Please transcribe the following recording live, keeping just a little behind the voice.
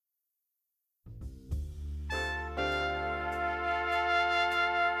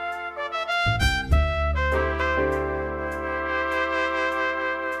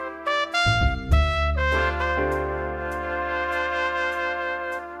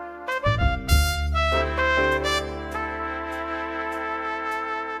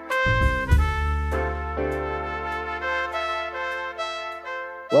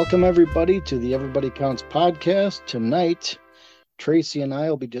Welcome, everybody, to the Everybody Counts podcast. Tonight, Tracy and I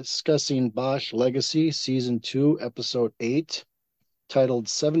will be discussing Bosch Legacy Season 2, Episode 8, titled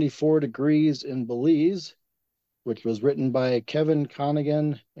 74 Degrees in Belize, which was written by Kevin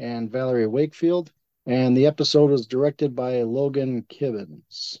Connigan and Valerie Wakefield. And the episode was directed by Logan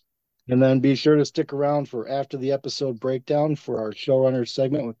Kibbins. And then be sure to stick around for after the episode breakdown for our showrunner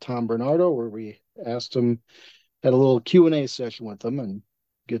segment with Tom Bernardo, where we asked him, had a little Q&A session with him and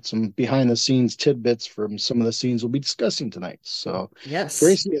get some behind the scenes tidbits from some of the scenes we'll be discussing tonight. So, Yes,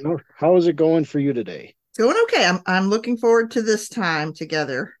 Tracy, how is it going for you today? it's going okay. I'm looking forward to this time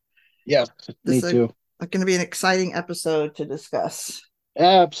together. Yes, me This is too. going to be an exciting episode to discuss.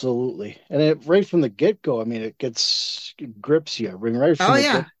 Absolutely. And right from the get-go, I mean, it grips you. I mean, right from Oh the get,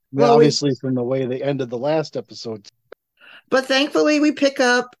 yeah. well, Well, we obviously from the way they ended the last episode. but thankfully we pick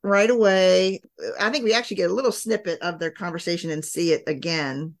up right away. I think we actually get a little snippet of their conversation and see it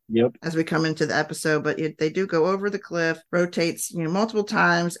again Yep. as we come into the episode. But they do go over the cliff, rotates multiple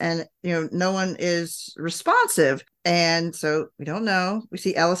times, and no one is responsive. And so we don't know. We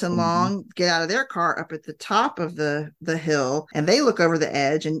see Ellis and Mhm. Long get out of their car up at the top of the hill, and they look over the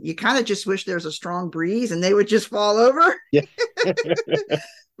edge, and you kind of just wish there was a strong breeze and they would just fall over. Yeah.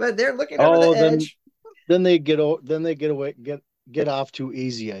 But they're looking over the Oh, then edge. then they get away get off too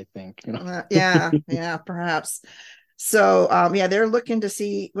easy, I think. Yeah, perhaps. So yeah, they're looking to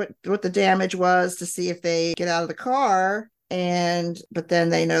see what the damage was, to see if they get out of the car, and but then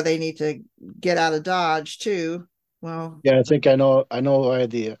they know they need to get out of Dodge too. Well, Yeah, I think I know the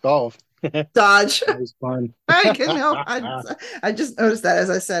idea. Oh, that Dodge. was fun. I couldn't help. I just noticed that as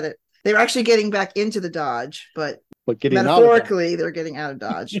I said it. They were actually getting back into the Dodge, but But getting out of that. metaphorically, they're getting out of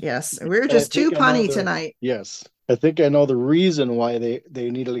Dodge. Yes, we're And I just too think I know punny the tonight. yes. I think I know the reason why they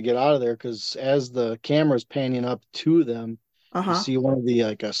needed to get out of there because as the camera's panning up to them, Uh you huh. see one of the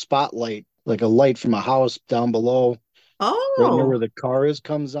like a spotlight, like a light from a house down below, right near where Oh, the car is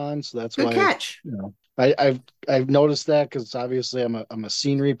comes on. So that's good why, catch. I've noticed that because obviously I'm a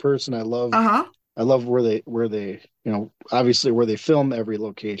scenery person. Uh huh. I love where they obviously where they film every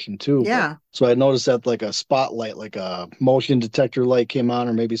location too. But Yeah. so I noticed that like a spotlight, like a motion detector light came on,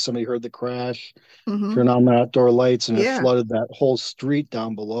 or maybe somebody heard the crash, Mm-hmm. turn on the outdoor lights, and it Yeah. flooded that whole street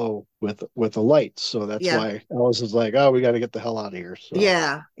down below with a light. So that's Yeah. why Alice is like, oh, we got to get the hell out of here. So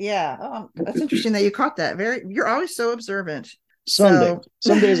Yeah, yeah. Oh, that's interesting that you caught that. You're always so observant. So,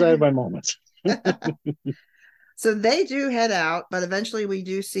 some days I have my moments. so they do head out, but eventually we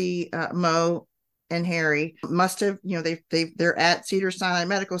do see Mo and Harry must have, they're at Cedar Sinai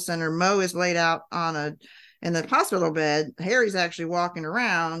Medical Center. Mo is laid out in the hospital bed. Harry's actually walking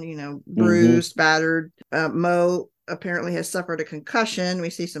around, Hmm. bruised, battered. Mo apparently has suffered a concussion. We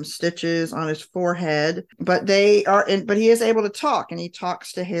see some stitches on his forehead, but but he is able to talk, and he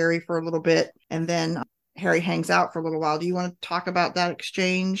talks to Harry for a little bit, and then Harry hangs out for a little while. Do you want to talk about that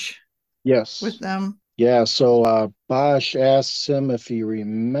exchange with Yes. them? Yeah, so Bosch asks him if he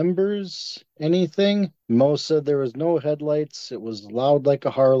remembers anything. Mo said there was no headlights. It was loud like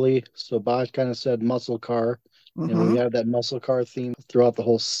a Harley. So Bosch kind of said muscle car. And we Mm-hmm. have that muscle car theme throughout the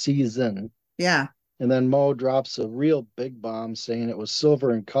whole season. Yeah. And then Mo drops a real big bomb saying it was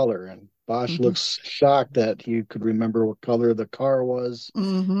silver in color. And Bosch Mm-hmm. looks shocked that he could remember what color the car was.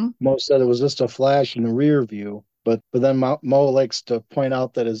 Mm-hmm. Mo said it was just a flash in the rear view. But then Mo likes to point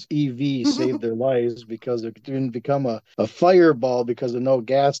out that his EV saved their lives because it didn't become a fireball because of no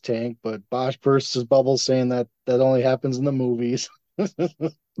gas tank. But Bosch bursts his bubble saying that only happens in the movies.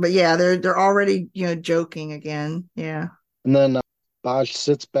 But yeah, they're already joking again. Yeah. And then Bosch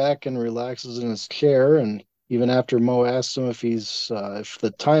sits back and relaxes in his chair. And even after Mo asks him if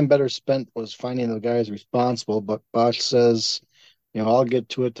the time better spent was finding the guys responsible, but Bosch says, I'll get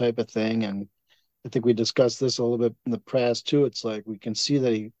to it type of thing. And I think we discussed this a little bit in the past too. It's like we can see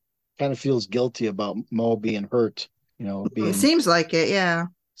that he kind of feels guilty about Mo being hurt, It being seems like it. Yeah.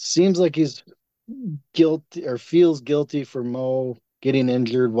 seems like he's guilty or feels guilty for Mo getting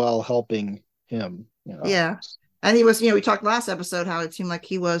injured while helping him. Yeah. And he was, we talked last episode how it seemed like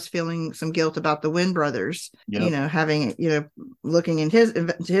he was feeling some guilt about the Wynn brothers, Yep. having, looking in his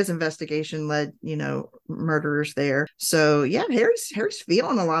investigation led, murderers there. So yeah, Harry's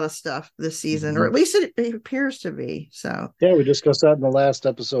feeling a lot of stuff this season, or Mhm. at least it appears to be. So Yeah, we discussed that in the last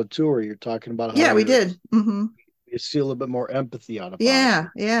episode too, where you're talking about how yeah, we did. you see a little bit more empathy out of Bosch. Yeah,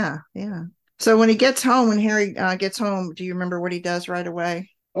 yeah, yeah. So when Harry gets home, do you remember what he does right away?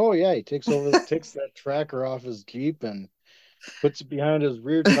 Oh yeah, he takes that tracker off his Jeep and puts it behind his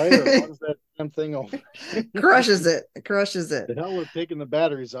rear tire and runs that damn thing over. Crushes it. Crushes it. The hell with taking the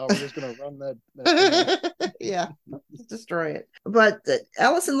batteries out. We're just gonna run that thing over. Yeah, just destroy it. But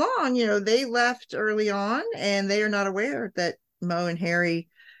Ellis and Long, they left early on, and they are not aware that Mo and Harry,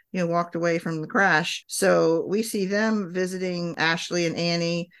 walked away from the crash. So we see them visiting Ashley and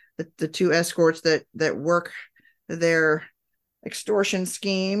Annie, the two escorts that work their extortion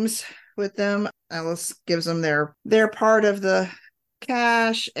schemes with them. Ellis gives them their part of the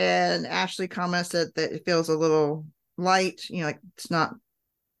cash, and Ashley comments that it feels a little light, like it's not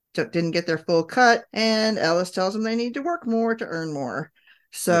didn't get their full cut, and Ellis tells them they need to work more to earn more.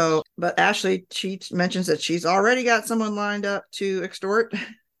 So, Yes. but Ashley, she mentions that she's already got someone lined up to extort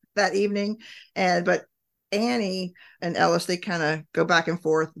that evening, but Annie and Ellis, they kind of go back and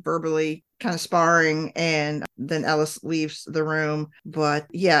forth verbally, kind of sparring, and then Ellis leaves the room. But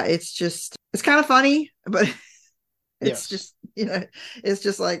yeah, it's kind of funny, but it's Yes. just, it's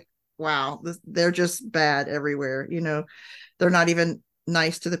just like, wow, they're just bad everywhere. They're not even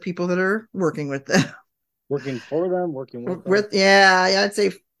nice to the people that are working with them. Working for them, working with them. Yeah, I'd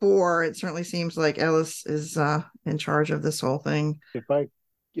say four. It certainly seems like Ellis is in charge of this whole thing.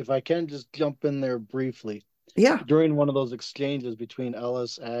 If I can just jump in there briefly, Yeah. during one of those exchanges between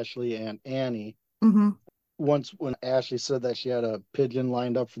Ellis, Ashley, and Annie, Mm-hmm. once when Ashley said that she had a pigeon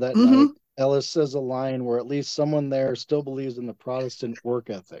lined up for that Mm-hmm. night, Ellis says a line where at least someone there still believes in the Protestant work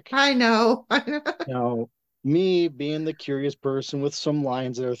ethic. I know. I know. Now, me being the curious person with some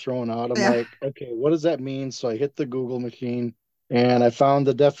lines that are thrown out, I'm Yeah. like, okay, what does that mean? So I hit the Google machine and I found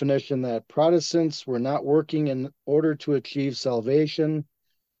the definition that Protestants were not working in order to achieve salvation,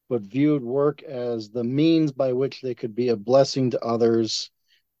 but viewed work as the means by which they could be a blessing to others.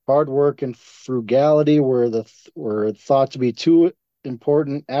 Hard work and frugality were thought to be two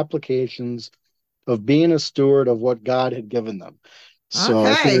important applications of being a steward of what God had given them. So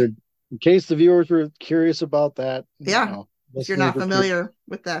I Okay. figured, in case the viewers were curious about that, Yeah. If you're listeners not were curious. familiar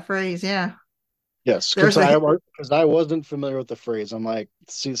with that phrase, yeah. Yes, There's a because I wasn't familiar with the phrase. I'm like,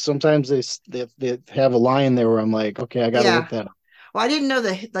 see, sometimes they have a line there where I'm like, okay, I got to yeah. look that up. Well, I didn't know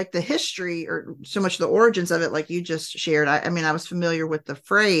the history or so much the origins of it like you just shared. I mean, I was familiar with the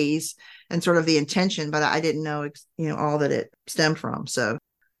phrase and sort of the intention, but I didn't know all that it stemmed from. So,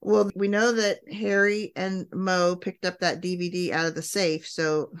 well, we know that Harry and Mo picked up that DVD out of the safe.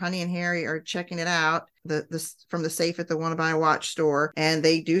 So Honey and Harry are checking it out from the safe at the Wanna Buy Watch store, and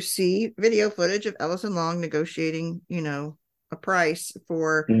they do see video footage of Ellis and Long negotiating, a price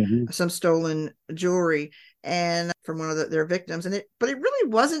for Mhm. some stolen jewelry and from one of their victims, but it really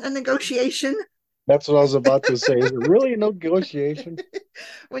wasn't a negotiation. That's what I was about to say. Is it really a negotiation?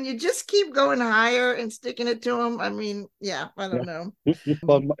 When you just keep going higher and sticking it to them, I mean, yeah, I Yeah. don't know.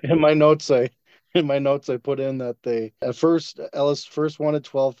 Well, in my notes I put in that they at first Ellis first wanted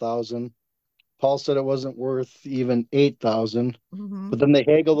 12,000. Paul said it wasn't worth even 8,000, Mm-hmm. but then they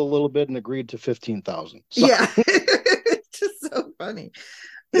haggled a little bit and agreed to 15,000. So Yeah. It's just so funny.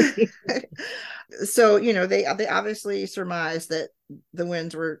 So they obviously surmised that the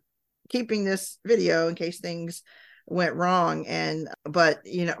Winds were keeping this video in case things went wrong, and but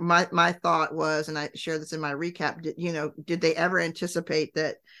my thought was, and I shared this in my recap, did they ever anticipate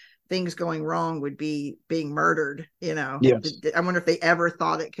that things going wrong would be being murdered? yes. I wonder if they ever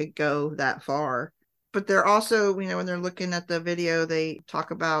thought it could go that far. But they're also, when they're looking at the video, they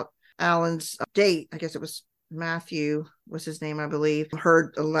talk about Alan's date. I guess it was Matthew was his name, I believe,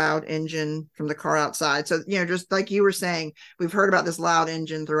 heard a loud engine from the car outside. So, just like you were saying, we've heard about this loud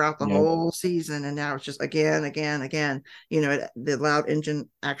engine throughout the Yeah. whole season. And now it's just again, again, again, the loud engine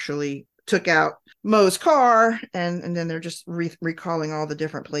actually took out Mo's car. And then they're just recalling all the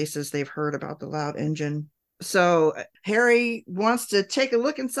different places they've heard about the loud engine. So Harry wants to take a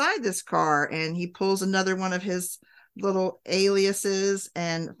look inside this car, and he pulls another one of his little aliases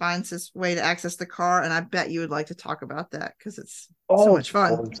and finds his way to access the car. And I bet you would like to talk about that because it's so Oh, of much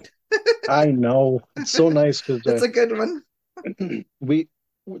fun. course. I know. It's so nice because It's a good one. we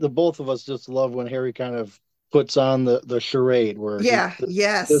the both of us just love when Harry kind of puts on the charade where Yeah. this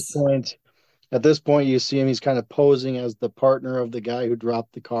Yes. point at this point you see him, he's kind of posing as the partner of the guy who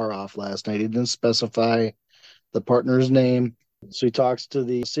dropped the car off last night. He didn't specify the partner's name. So he talks to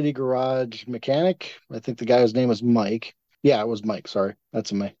the city garage mechanic. I think the guy's name was Mike. Yeah, it was Mike. Sorry.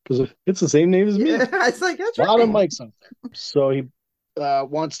 That's a Mike because it's the same name as me. Yeah. It's like, that's A lot of right. Mikes out there. So he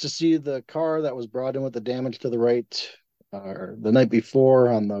wants to see the car that was brought in with the damage to the right, the night before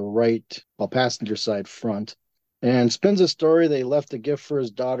on the right, well, passenger side front, and spins a story. They left a gift for his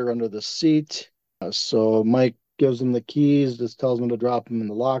daughter under the seat. So Mike gives him the keys, just tells him to drop them in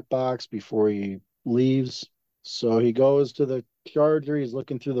the lockbox before he leaves. So he goes to the Charger. He's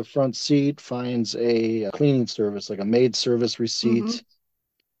looking through the front seat, finds a cleaning service, like a maid service Mm-hmm. receipt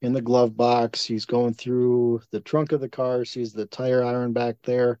in the glove box. He's going through the trunk of the car, sees the tire iron back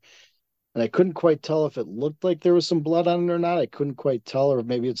there. And I couldn't quite tell if it looked like there was some blood on it or not. I couldn't quite tell, or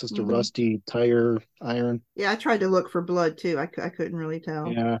maybe it's just a Mm-hmm. rusty tire iron. Yeah, I tried to look for blood too. I couldn't really tell.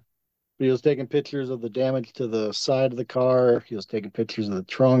 Yeah. But he was taking pictures of the damage to the side of the car. He was taking pictures of the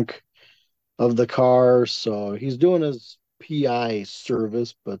trunk of the car. So he's doing his PI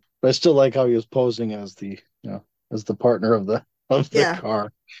service, but I still like how he was posing as as the partner of the Yeah,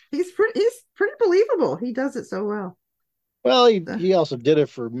 car. he's pretty believable. He does it so well. Well, So, he also did it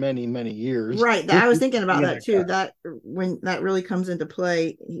for many, many years. right. I was thinking about In that that too. car. That when that really comes into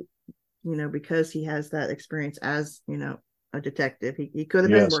play, because he has that experience as, a detective. He could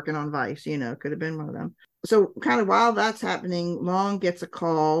have been Yes. working on Vice, could have been one of them. So kind of while that's happening, Long gets a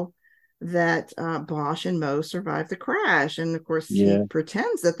call that Bosch and Mo survived the crash. And of course, he Yeah.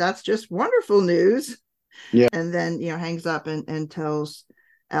 pretends that that's just wonderful news, Yeah. and then, hangs up and tells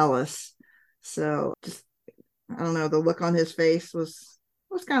Ellis. So just, I don't know, the look on his face was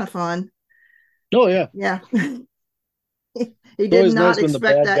kind of fun. Oh yeah. Yeah. He It's did always not nice when the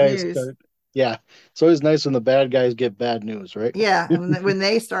expect bad that guys news. start. Yeah. It's always nice when the bad guys get bad news, right? Yeah, and when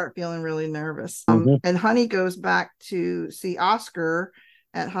they start feeling really nervous. Hmm. And Honey goes back to see Oscar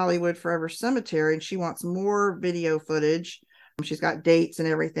at Hollywood Forever Cemetery, and she wants more video footage. She's got dates and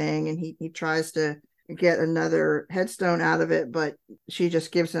everything, and he tries to get another headstone out of it, but she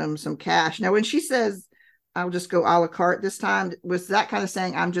just gives him some cash. Now, when she says, "I'll just go a la carte this time," was that kind of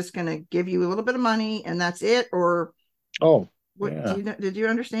saying, "I'm just going to give you a little bit of money and that's it," or Oh, what? Do yeah. you know? Did you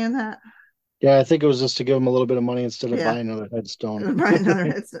understand that? Yeah, I think it was just to give him a little bit of money instead of Yeah. buying another headstone. Buy another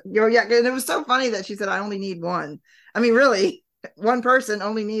headset. Oh yeah, and it was so funny that she said, "I only need one." I mean, really, one person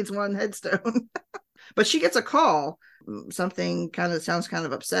only needs one headstone. But she gets a call. Something kind of sounds kind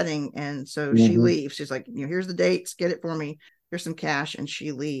of upsetting, and so she Hmm. leaves. She's like, "Here's the dates. Get it for me. Here's some cash," and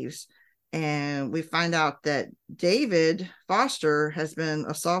she leaves. And we find out that David Foster has been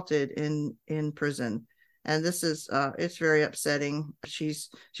assaulted in prison, and this is it's very upsetting. She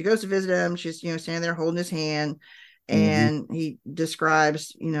goes to visit him. She's, standing there holding his hand, Hmm. and he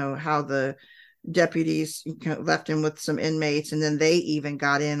describes, how the deputies left him with some inmates, and then they even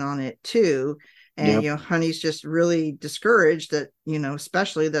got in on it too. And Yep. Honey's just really discouraged that,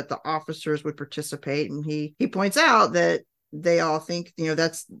 especially that the officers would participate. And he points out that they all think,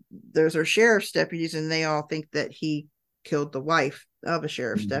 those are sheriff's deputies, and they all think that he killed the wife of a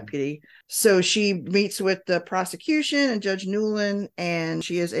sheriff's Hmm. deputy. So she meets with the prosecution and Judge Newland, and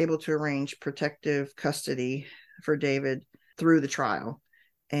she is able to arrange protective custody for David through the trial.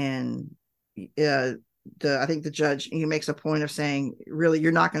 And I think the judge, he makes a point of saying, really,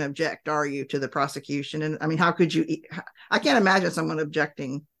 you're not going to object, are you, to the prosecution? And I mean, how could you? I can't imagine someone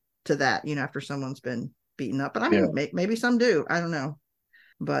objecting to that, after someone's been beaten up. But I Yeah. mean, maybe some do. I don't know.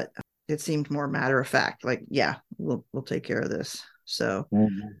 But it seemed more matter of fact, like, yeah, we'll take care of this. So Hmm.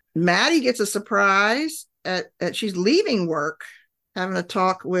 Maddie gets a surprise at she's leaving work, having a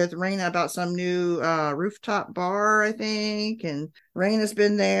talk with Raina about some new rooftop bar, I think. And Raina's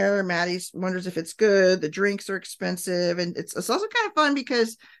been there. Maddie wonders if it's good. The drinks are expensive. And it's also kind of fun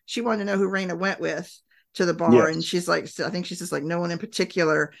because she wanted to know who Raina went with to the bar. And Yes. she's like, I think she's just like, no one in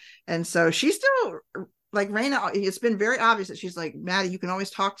particular. And so she's still like, Raina, it's been very obvious that she's like, Maddie, you can always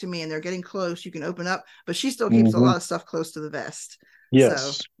talk to me, and they're getting close. You can open up, but she still keeps a Hmm. lot of stuff close to the vest. So,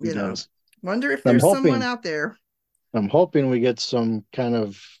 Yes, he does. wonder if I'm there's someone hoping out there. I'm hoping we get some kind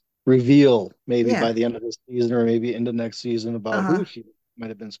of reveal maybe Yeah. by the end of this season or maybe into next season about Uh-huh. who she might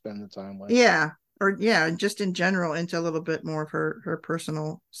have been spending the time with. Yeah. Or yeah, just in general into a little bit more of her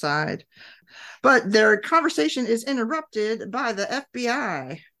personal side. But their conversation is interrupted by the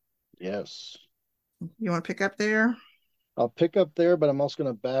FBI. Yes. You want to pick up there? I'll pick up there, but I'm also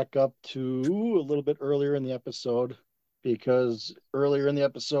going to back up to a little bit earlier in the episode because earlier in the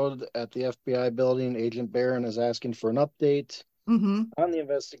episode at the FBI building, Agent Barron is asking for an update Mm-hmm. on the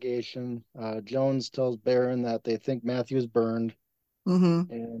investigation. Jones tells Barron that they think Matthew's burned,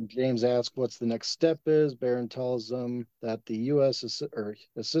 Mm-hmm. and James asks what's the next step is. Barron tells them that the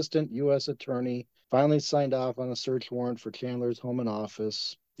Assistant U.S. Attorney finally signed off on a search warrant for Chandler's home and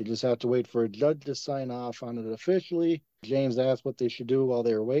office. You just have to wait for a judge to sign off on it officially. James asks what they should do while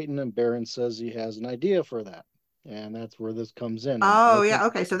they're waiting, and Barron says he has an idea for that. And that's where this comes in. And I Oh think, yeah,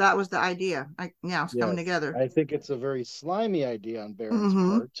 okay. So that was the idea. Yeah, it's coming yes, together. I think it's a very slimy idea on Barron's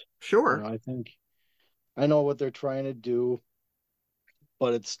Mm-hmm. part. Sure. I think I know what they're trying to do,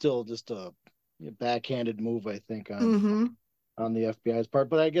 but it's still just a backhanded move, I think, Mm-hmm. on the FBI's part.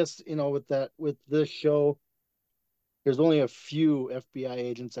 But I guess with this show, there's only a few FBI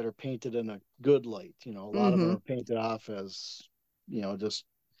agents that are painted in a good light. You know, a lot of them Mm-hmm. are painted off as, just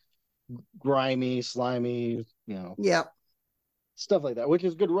grimy, slimy, Yep. stuff like that, which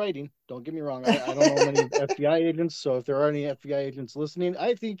is good writing. Don't get me wrong. I don't know many FBI agents. So if there are any FBI agents listening,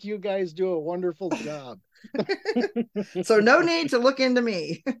 I think you guys do a wonderful job. So no need to look into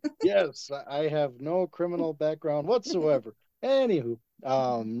me. Yes, I have no criminal background whatsoever. Anywho,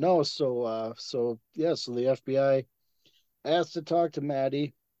 no, so yeah, so the FBI asked to talk to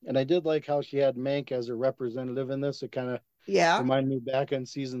Maddie, and I did like how she had Mank as a representative in this. It kind of Yeah. reminded me back in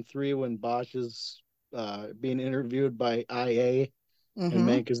season 3 when Bosch is being interviewed by IA, and Mm-hmm.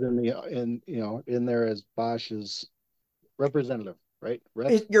 Mank is in there as Bosch's representative, right?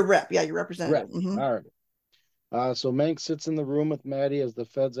 Rep, Your rep. Yeah, your representative. rep. Mm-hmm. All right. So Mank sits in the room with Maddie as the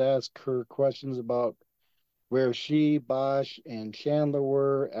feds ask her questions about where she, Bosch, and Chandler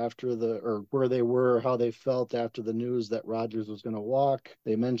were or where they were, how they felt after the news that Rogers was going to walk.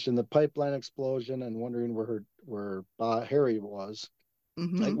 They mentioned the pipeline explosion and wondering where Harry was. Like,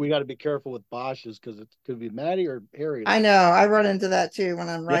 Mm-hmm. we got to be careful with Bosch's because it could be Maddie or Harry I that know. we I run into that too when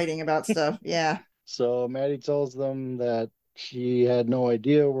I'm yeah. writing about stuff. Yeah. So Maddie tells them that she had no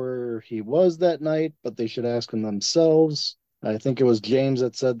idea where he was that night, but they should ask him themselves. I think it was James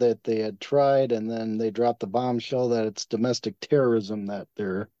that said that they had tried, and then they dropped the bombshell that it's domestic terrorism that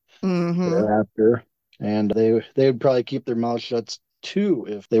Mm-hmm. they're after, and they would probably keep their mouths shut too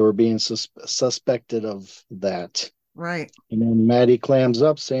if they were being suspected of that. Right. And then Maddie clams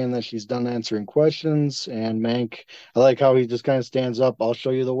up, saying that she's done answering questions. And Mank, I like how he just kind of stands up, "I'll show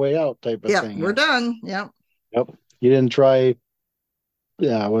you the way out" type of Yep. thing. We're done. Yep. Yep. He didn't try,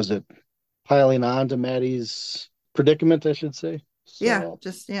 yeah, was it piling on to Maddie's predicament, I should say. Yeah. So,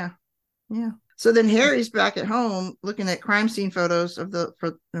 Just yeah. Yeah. So then Harry's back at home looking at crime scene photos of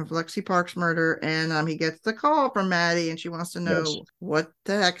Lexi Park's murder, and he gets the call from Maddie, and she wants to yes. know what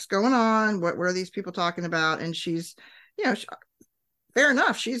the heck's going on. What are these people talking about? And she's, you know, fair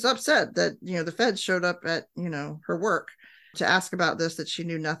enough. She's upset that the feds showed up at her work to ask about this that she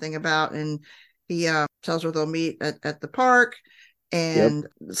knew nothing about, and he tells her they'll meet at the park. Yep. And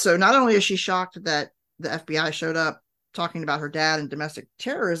so not only is she shocked that the FBI showed up talking about her dad and domestic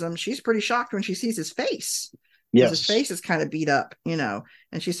terrorism, she's pretty shocked when she sees his face because his Yes. face is kind of beat up, and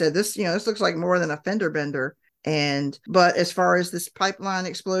she said this looks like more than a fender bender. And but as far as this pipeline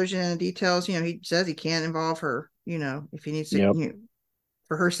explosion details, he says he can't involve her, if he needs to, Yep.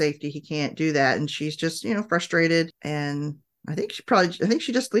 for her safety, he can't do that. And she's just, frustrated. And I think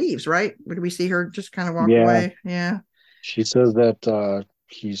she just leaves, right? Would we see her just kind of walk Yeah. away? Yeah. She says that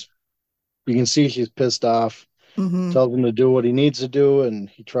you can see she's pissed off, Mm-hmm. tells him to do what he needs to do, and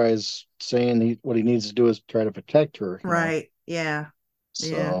he tries saying what he needs to do is try to protect her. Right. Yeah.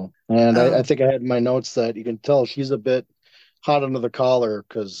 Yeah. So, and I Um, think I had in my notes that you can tell she's a bit hot under the collar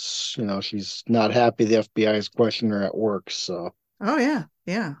because, she's not happy the FBI is questioning her at work. So, oh yeah.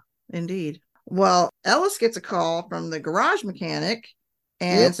 Yeah. Indeed. Well, Ellis gets a call from the garage mechanic. yep,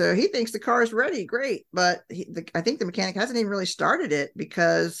 And so he thinks the car is ready. Great. But I think the mechanic hasn't even really started it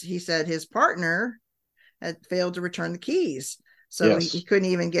because he said his partner had failed to return the keys. So he yes, couldn't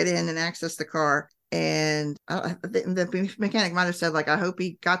even get in and access the car. And the mechanic might have said, like, I hope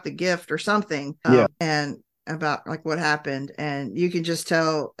he got the gift or something. yeah, And about like what happened. And you can just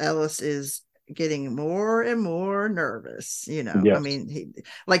tell Ellis is getting more and more nervous. I yes, mean,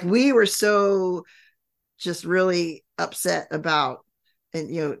 like we were so just really upset about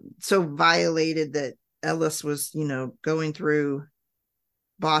and, so violated that Ellis was, going through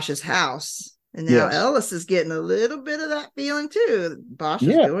Bosch's house. And now yes, Ellis is getting a little bit of that feeling too. Bosch is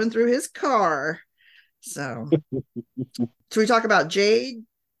yeah, going through his car. So, should we talk about Jade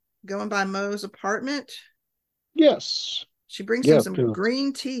going by Mo's apartment? yes, She brings him yeah, some because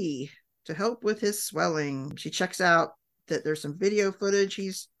green tea to help with his swelling. She checks out that there's some video footage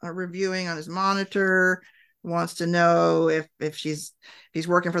he's reviewing on his monitor. Wants to know if he's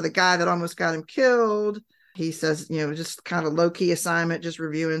working for the guy that almost got him killed. He says, just kind of low key assignment, just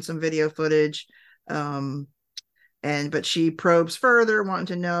reviewing some video footage. But she probes further, wanting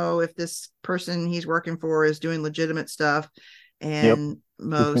to know if this person he's working for is doing legitimate stuff. yep, And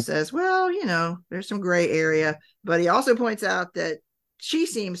Mo says, well, there's some gray area. But he also points out that she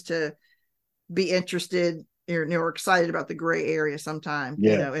seems to be interested or excited about the gray area sometime,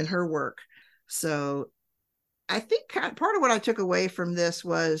 yeah, in her work. So I think part of what I took away from this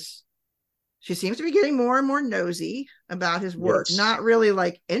was she seems to be getting more and more nosy about his work, yes, not really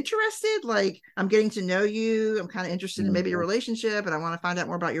like interested, like I'm getting to know you, I'm kind of interested in maybe your mhm, relationship and I want to find out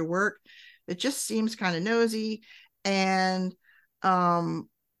more about your work. It just seems kind of nosy. And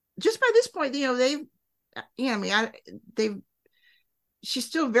just by this point, yeah, I mean, they she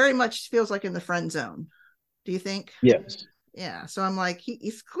still very much feels like in the friend zone. Do you think? Yes. Yeah. So I'm like,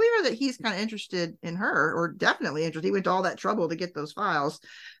 he's clear that he's kind of interested in her, or definitely interested. He went to all that trouble to get those files.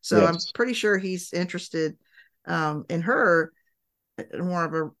 So I'm Yes. pretty sure he's interested in her in more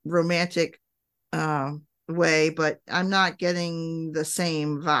of a romantic way, but I'm not getting the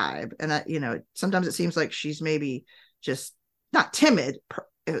same vibe. And sometimes it seems like she's maybe just not timid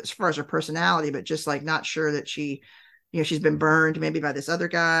as far as her personality, but just like not sure that she's been burned maybe by this other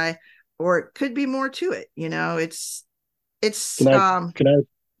guy, or it could be more to it. It's Can I, can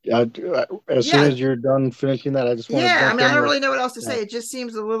I, as soon yeah, as you're done finishing that, I just want to yeah. I jump mean, I in don't with really know what else to that. say. It just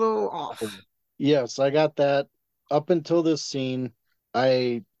seems a little off. Yes, I got that. Up until this scene,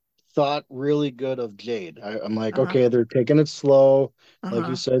 I thought really good of Jade. I'm like, Uh-huh. okay, they're taking it slow. Like you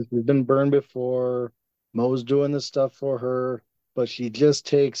Uh-huh. said, she's been burned before. Mo's doing this stuff for her, but she just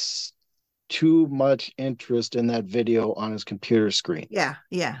takes too much interest in that video on his computer screen. Yeah,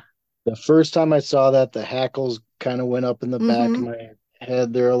 yeah. The first time I saw that, the hackles kind of went up in the back of Mm-hmm. my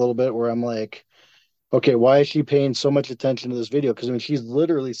head there a little bit, where I'm like, okay, why is she paying so much attention to this video? Because I mean, she's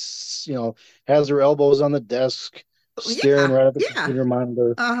literally, has her elbows on the desk, staring Yeah, right at the yeah. computer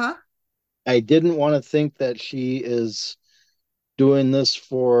monitor. Uh-huh. I didn't want to think that she is doing this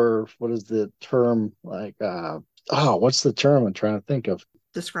for, what is the term? Like, what's the term I'm trying to think of?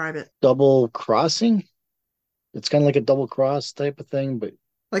 Describe it. Double crossing? It's kind of like a double cross type of thing, but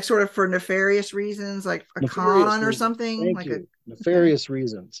Like sort of for nefarious reasons, like a nefarious con or reasons. something. Thank Like a you. okay. Nefarious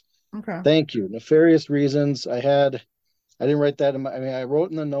reasons. Okay. Thank you. Nefarious reasons. I didn't write that I mean, I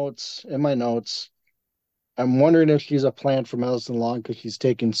wrote in the notes, in my notes. I'm wondering if she's a plant from Ellison Long because she's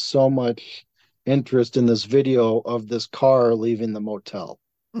taking so much interest in this video of this car leaving the motel.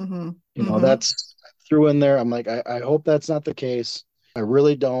 Mm-hmm. Mm-hmm. That's threw in there. I'm like, I hope that's not the case. I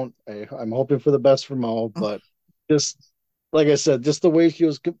really don't. I'm hoping for the best for Mo, but just like I said, just the way she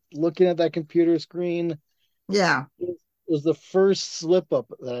was looking at that computer screen Yeah. was the first slip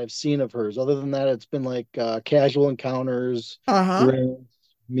up that I've seen of hers. Other than that, it's been like casual encounters, Uh-huh. drinks,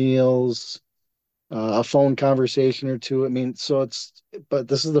 meals, a phone conversation or two. I mean, but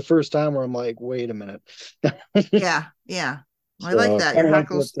this is the first time where I'm like, wait a minute. Yeah. Yeah. I like So that. kind of like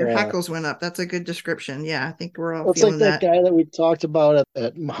what, Your hackles went up. That's a good description. Yeah, I think we're all it's like feeling that that. guy that we talked about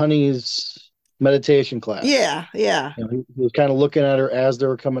at Honey's meditation class. Yeah, yeah. He was kind of looking at her as they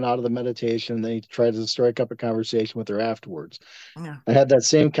were coming out of the meditation, and then he tried to strike up a conversation with her afterwards. Yeah. I had that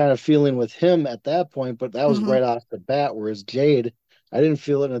same kind of feeling with him at that point, but that was Mm-hmm. right off the bat. Whereas Jade, I didn't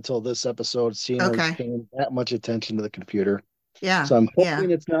feel it until this episode, seeing her Okay. paying that much attention to the computer. Yeah. So I'm Yeah.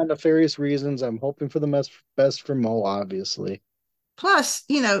 hoping it's not nefarious reasons. I'm hoping for the best for Mo, obviously. Plus,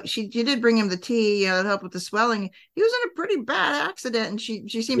 she did bring him the tea, to help with the swelling. He was in a pretty bad accident, and she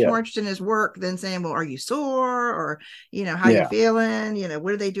seems Yeah, more interested in his work than saying, "Well, are you sore?" or "How you yeah. feeling?"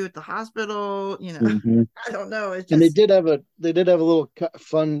 What do they do at the hospital? Hmm. I don't know. It's And just, they did have a little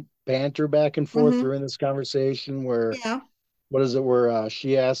fun banter back and forth mm-hmm. during this conversation where Yeah. what is it where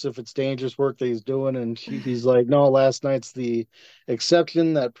she asks if it's dangerous work that he's doing, and he's like, no, last night's the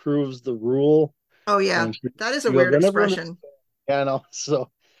exception that proves the rule. Oh yeah, And that is a she goes, weird I never expression. understood. Yeah, I know. So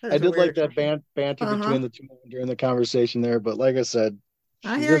That I is a did weird like that expression. banter Uh huh. between the two of them during the conversation there. But like I said,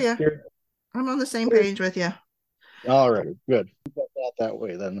 I she hear just you. scared. I'm on the same page with you. All right, good. Not that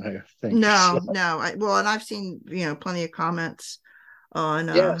way then. I think so. No, no. Well, and I've seen plenty of comments on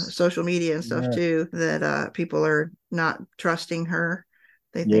Yes. social media and stuff Yeah. too that people are not trusting her.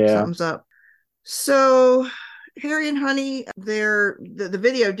 They think Yeah. something's up. So Harry and Honey, the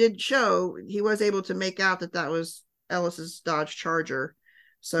video did show he was able to make out that was Ellis's Dodge Charger.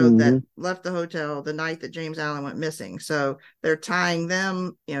 So that Hmm. left the hotel the night that James Allen went missing. So they're tying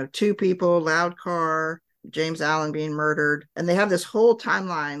them, two people, loud car, James Allen being murdered. And they have this whole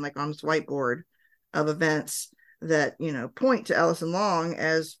timeline, like on this whiteboard of events that, point to Ellison Long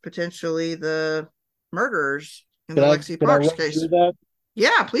as potentially the murderers in the Lexi Can I Parks run case. through that?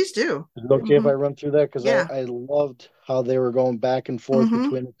 Yeah, please do. Is it okay if Mm-hmm. I run through that? Because Yeah. I loved how they were going back and forth Mm-hmm.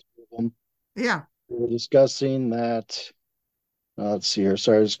 between the two of them. Yeah. We were discussing that. Let's see here.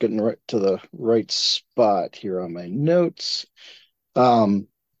 Sorry, I was getting right to the right spot here on my notes. Um,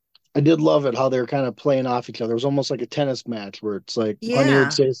 I did love it how they were kind of playing off each other. It was almost like a tennis match where it's like Honey would Yeah.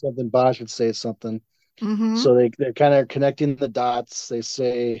 say something, Bosch would say something. Mm-hmm. So they're kind of connecting the dots. They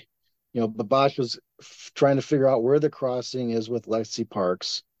say, the Bosch was trying to figure out where the crossing is with Lexi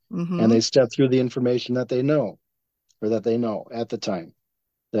Parks, and Mm-hmm. they step through the information that they know, or that they know at the time.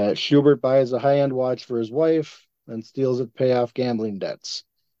 That Schubert buys a high-end watch for his wife and steals it to pay off gambling debts.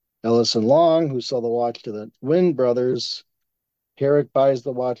 Ellison Long, who sold the watch to the Wing brothers, Herrick buys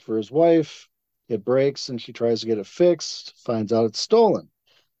the watch for his wife. It breaks and she tries to get it fixed, finds out it's stolen,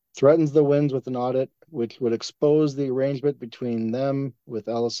 threatens the winds with an audit, which would expose the arrangement between them with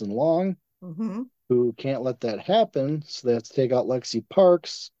Ellison Long, Mm-hmm. who can't let that happen. So they have to take out Lexi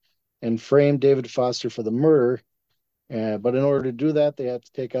Parks and frame David Foster for the murder. But in order to do that, they have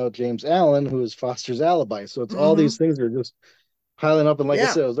to take out James Allen, who is Foster's alibi. So it's all Mm-hmm. these things are just piling up. And like I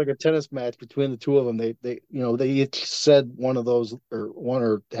Yeah. said, it was like a tennis match between the two of them. They each said one of those or one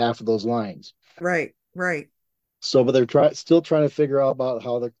or half of those lines. Right. Right. So, but still trying to figure out about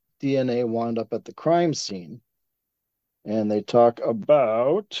how the DNA wound up at the crime scene. And they talk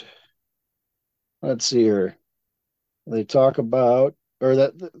about, let's see here. They talk about,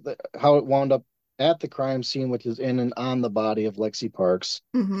 or how it wound up at the crime scene, which is in and on the body of Lexi Parks.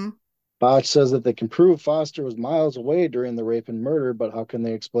 Mm-hmm. Bosch says that they can prove Foster was miles away during the rape and murder, but how can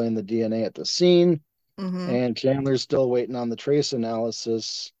they explain the DNA at the scene? Mm-hmm. And Chandler's still waiting on the trace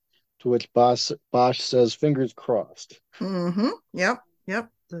analysis, to which Bosch says fingers crossed. Mm-hmm. Yep. Yep.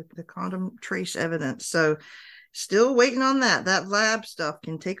 The condom trace evidence. So still waiting on that. That lab stuff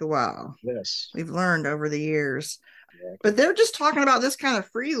can take a while. Yes. We've learned over the years. But Exactly. they're just talking about this kind of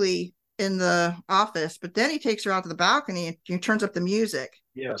freely in the office. But then he takes her out to the balcony and he turns up the music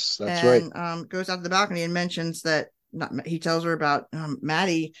Yes, that's right. and goes out to the balcony and mentions that he tells her about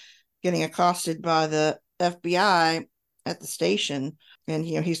Maddie getting accosted by the FBI at the station. And,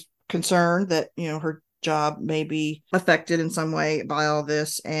 he's concerned that, her job may be affected in some way by all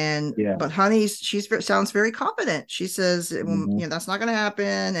this. And Yeah. but she sounds very confident. She says, well, Mhm. that's not going to happen,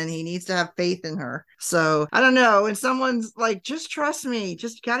 and he needs to have faith in her. So I don't know. When someone's like, just trust me,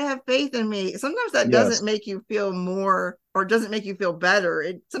 just gotta have faith in me. Sometimes that doesn't Yes. make you feel more, or doesn't make you feel better.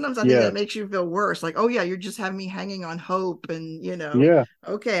 Sometimes I think Yeah. that makes you feel worse. Like, oh yeah, you're just having me hanging on hope, and Yeah.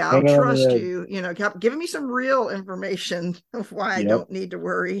 okay, I'll Hanging on trust the edge. you. Kept giving me some real information of why I Yep. don't need to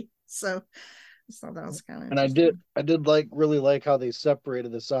worry. So that was kind of And I did interesting. I did really like how they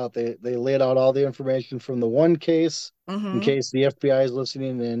separated this out. They laid out all the information from the one case in Mm-hmm. case the FBI is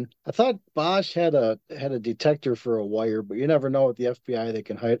listening in. I thought Bosch had a detector for a wire, but you never know with the FBI, they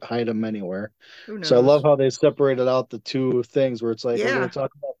can hide them anywhere. Who So I love knows? how they separated out the two things where it's like we're going Yeah, to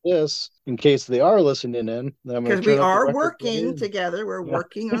talk about this in case they are listening in. Then I'm going because to we turn up the are record working play. together. We're Yeah.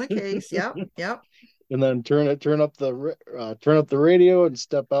 working on a case. Yep. Yep. And then turn up the radio and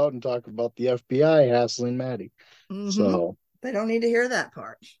step out and talk about the FBI hassling Maddie. Mm-hmm. So, They don't need to hear that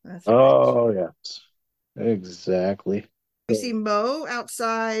part. That's right. oh yes, exactly. We see Mo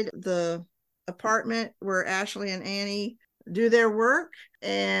outside the apartment where Ashley and Annie do their work.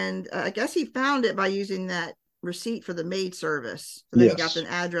 And I guess he found it by using that receipt for the maid service. So then he got Yes. the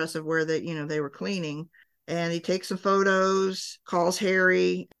address of where they were cleaning. And he takes some photos, calls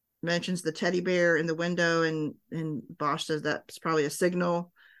Harry, mentions the teddy bear in the window, and Bosch says that's probably a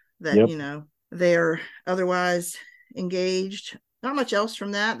signal that, Yep. they're otherwise engaged. Not much else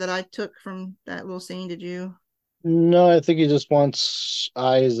from that I took from that little scene. Did you? No, I think he just wants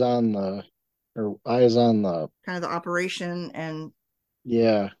eyes on the. Kind of the operation and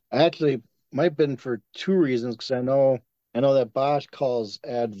Yeah, actually, might have been for two reasons because I know that Bosch calls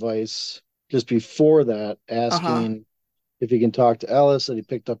advice just before that, uh-huh. asking if he can talk to Ellis that he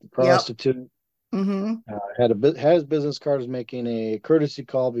picked up a Yep. prostitute. Mm-hmm. Has business cards making a courtesy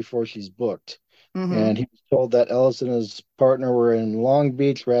call before she's booked. Mm-hmm. And he was told that Ellis and his partner were in Long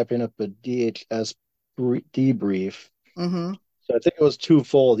Beach wrapping up a DHS debrief. Mm-hmm. So I think it was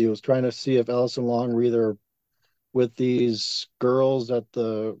twofold. He was trying to see if Ellis and Long were either with these girls at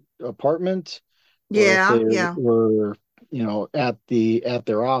the apartment or if Yeah, they yeah. were, at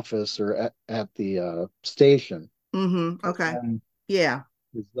their office or at the station. Mm-hmm. Okay. And Yeah.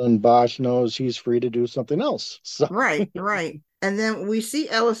 then Bosch knows he's free to do something else. So, Right, right. And then we see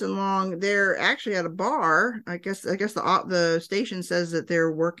Ellis and Long. They're actually at a bar. I guess the station says that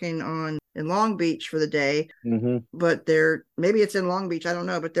they're working on in Long Beach for the day, mhm, but they're maybe it's in Long Beach. I don't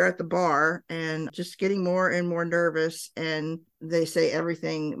know, but they're at the bar and just getting more and more nervous. And they say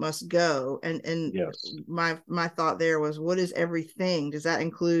everything must go. And yes. my thought there was, what is everything? Does that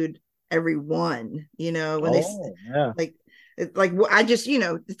include everyone? When they Oh, yeah. like, I just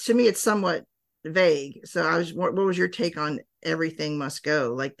to me it's somewhat vague. So what was your take on everything must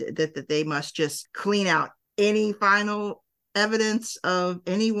go? Like that they must just clean out any final evidence of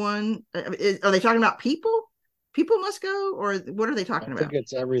anyone? Are they talking about people? People must go, or what are they I talking think about?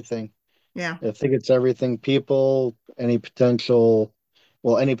 it's everything. Yeah. I think it's everything. People, any potential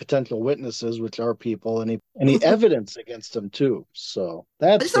witnesses, which are people, any I evidence against them too. So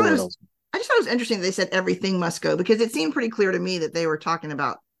that's just the thought it word. was I just thought it was interesting that they said everything must go, because it seemed pretty clear to me that they were talking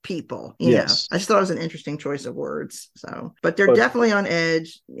about people. Yes. I just thought it was an interesting choice of words. So, but they're But definitely on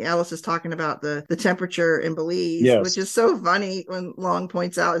edge. Alice is talking about the temperature in Belize, which yes. is so funny when Long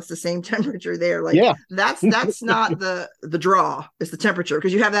points out it's the same temperature there. Like Yeah. that's not the draw, it's the temperature,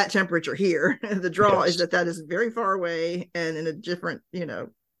 because you have that temperature here. The draw is Yes. that is very far away and in a different, And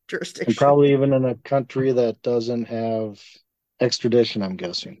jurisdiction. probably even in a country that doesn't have extradition, I'm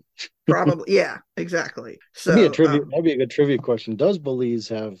guessing. Probably, yeah, exactly. That'd be a So, trivia. That'd be a good trivia question. Does Belize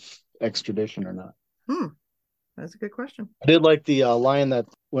have extradition or not? hmm, that's a good question. I did like the line that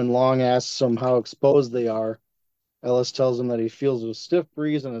when Long asks them how exposed they are, Ellis tells him that he feels a stiff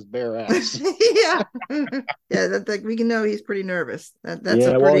breeze on his bare ass. Yeah, yeah. That we can know he's pretty nervous. That's a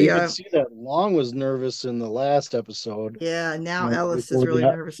Yeah, well, pretty you could see that Long was nervous in the last episode. Yeah. Now You know, Ellis is really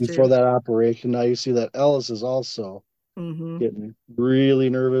nervous before too. that operation. Now you see that Ellis is also Mm-hmm. getting really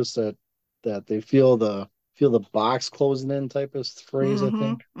nervous that they feel the box closing in type of phrase, I Mm-hmm.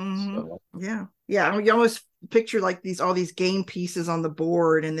 think. Mm-hmm. So Yeah. Yeah. You almost picture like all these game pieces on the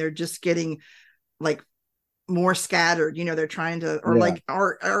board, and they're just getting like more scattered. They're trying to, or yeah. like,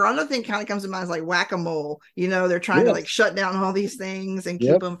 or another thing kind of comes to mind is like whack-a-mole. They're trying to like Yes. shut down all these things and keep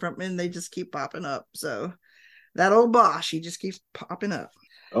Yep. them from, and they just keep popping up. So that old Bosch, he just keeps popping up.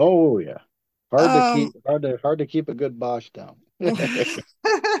 Oh yeah. Um, Hard to keep a good Bosch down.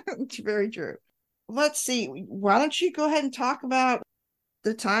 it's very true. Let's see. Why don't you go ahead and talk about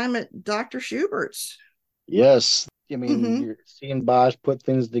the time at Dr. Schubert's? Yes. I mean, Mm-hmm. you're seeing Bosch put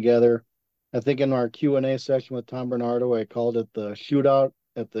things together. I think in our Q&A session with Tom Bernardo, I called it the shootout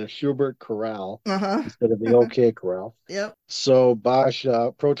at the Schubert Corral Uh-huh. instead of the OK Corral. Yep. So Bosch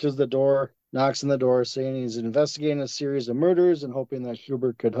approaches the door, knocks on the door, saying he's investigating a series of murders and hoping that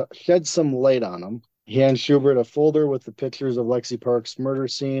Schubert could shed some light on them. He hands Schubert a folder with the pictures of Lexi Park's murder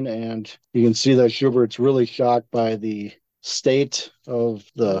scene, and you can see that Schubert's really shocked by the state of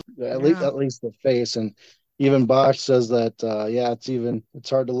Yeah. at least the face. And even Bosch says that yeah, it's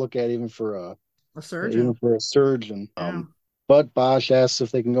hard to look at A even surgeon. for a surgeon. Yeah. But Bosch asks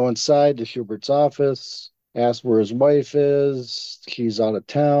if they can go inside to Schubert's office, asks where his wife is. She's out of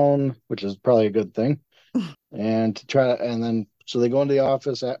town, which is probably a good thing. And then so they go into the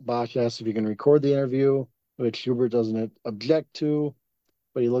office. Bosch asks if he can record the interview, which Schubert doesn't object to,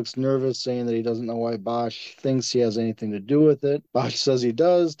 but he looks nervous, saying that he doesn't know why Bosch thinks he has anything to do with it. Bosch says he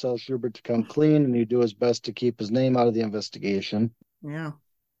does, tells Schubert to come clean, and he'd do his best to keep his name out of the investigation. Yeah.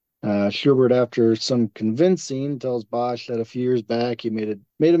 Schubert, after some convincing, tells Bosch that a few years back he made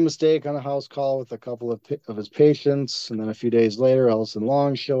a mistake on a house call with a couple of his patients, and then a few days later, Ellison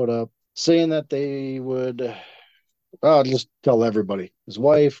Long showed up, saying that they would just tell everybody, his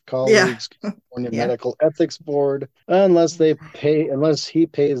wife, Yeah. colleagues, California Yeah. Medical Ethics Board, unless he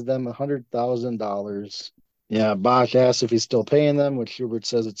pays them $100,000. Yeah, Bosch asks if he's still paying them, which Schubert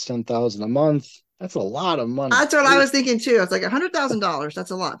says it's 10,000 a month. That's a lot of money. That's what I was thinking too. I was like, $100,000. That's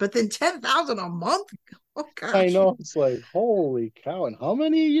a lot, but then 10,000 a month. Oh I gosh. know, it's like holy cow! And how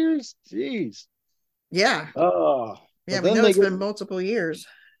many years? Jeez. Yeah. Oh, Yeah. but We then know they it's get been multiple years.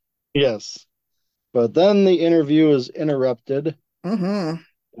 yes. But then the interview is interrupted Mm-hmm.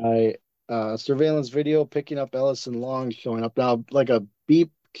 by surveillance video picking up Ellison Long showing up. Now, like a beep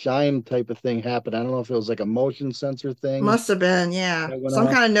chime type of thing happened. I don't know if it was like a motion sensor thing Must have been, yeah. that went Some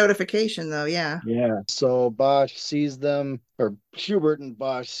off. kind of notification though. Yeah. Yeah. So Bosch sees them, or Schubert and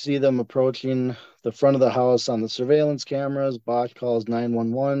Bosch see them approaching the front of the house on the surveillance cameras. Bosch calls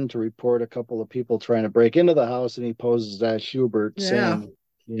 911 to report a couple of people trying to break into the house, and he poses as Schubert Yeah. saying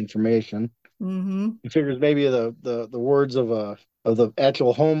the information. Mm-hmm. He figures maybe the words of the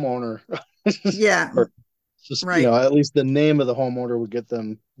actual homeowner, Yeah. or just Right. at least the name of the homeowner would get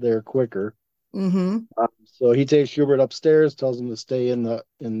them there quicker. Mm-hmm. So he takes Schubert upstairs, tells him to stay in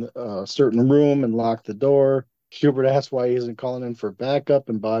a certain room and lock the door. Schubert asks why he isn't calling in for backup,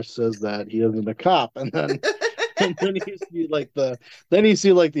 and Bosch says that he isn't a cop. And then you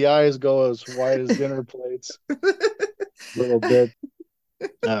see like the eyes go as wide as dinner plates a little bit.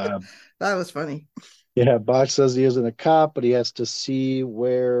 Uh, That was funny. yeah, Bosch says he isn't a cop, but he has to see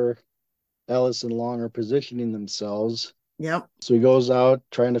where Ellis and Long are positioning themselves. Yep. So he goes out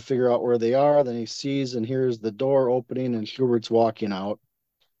trying to figure out where they are. Then he sees and hears the door opening and Schubert's walking out.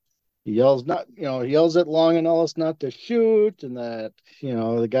 He yells at Long and Ellis not to shoot, and that,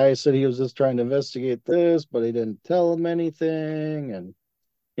 the guy said he was just trying to investigate this, but he didn't tell him anything. And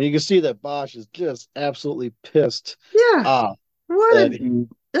you can see that Bosch is just absolutely pissed Yeah. off What that a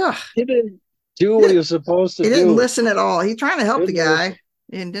ugh. he didn't do what he was supposed to He didn't do. listen at all. He's trying to help the Didn't listen. guy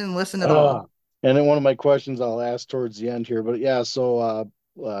and didn't listen at all. Ah. And then one of my questions I'll ask towards the end here, but yeah, so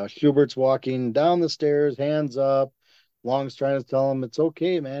Schubert's walking down the stairs, hands up, Long's trying to tell him, it's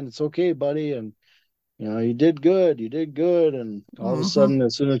okay, man. It's okay, buddy. And, you did good. You did good. And all of a Mm-hmm. sudden,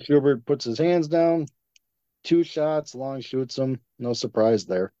 as soon as Schubert puts his hands down, two shots, Long shoots him. No surprise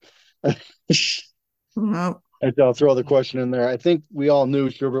there. Nope. I'll throw the question in there. I think we all knew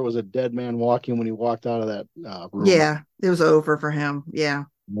Schubert was a dead man walking when he walked out of that room. Yeah, it was over for him. Yeah.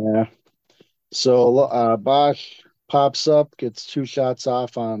 Yeah. So Bosch pops up, gets two shots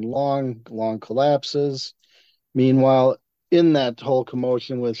off on Long. Long collapses. Meanwhile, in that whole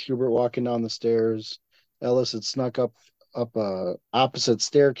commotion with Schubert walking down the stairs, Ellis had snuck up a opposite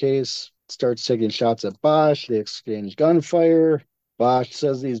staircase, starts taking shots at Bosch. They exchange gunfire. Bosch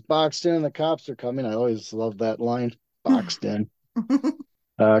says he's boxed in and the cops are coming. I always love that line. Boxed in.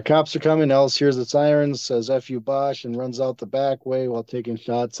 Cops are coming. Ellis hears the sirens, says F you Bosch, and runs out the back way while taking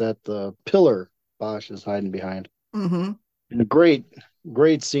shots at the pillar Bosch is hiding behind. Mm-hmm. And a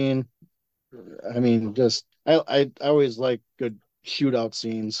great scene. I mean, just I always like good shootout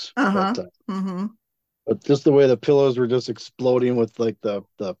scenes, Uh-huh. Mm-hmm. but just the way the pillows were just exploding with like the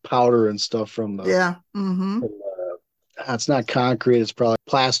powder and stuff Yeah. Mm-hmm. it's not concrete, it's probably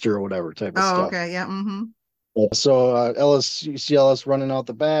plaster or whatever type of Oh, stuff. okay. Yeah. Mm-hmm. So Ellis, you see Ellis running out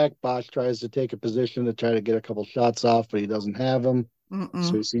the back. Bosch tries to take a position to try to get a couple shots off, but he doesn't have them. So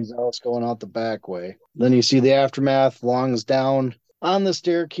Mm-mm. he sees Ellis going out the back way. Then you see the aftermath. Long's down on the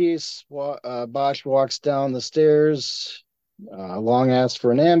staircase. Bosch walks down the stairs. Long asks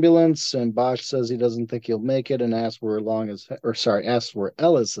for an ambulance, and Bosch says he doesn't think he'll make it, and asks where asks where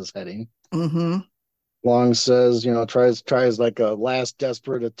Ellis is heading. Mm-hmm. Long says, tries like a last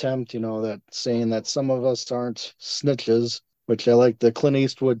desperate attempt, that saying that some of us aren't snitches, which I like the Clint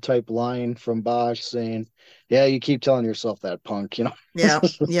Eastwood type line from Bosch saying, yeah, you keep telling yourself that, punk. Yeah. Yep.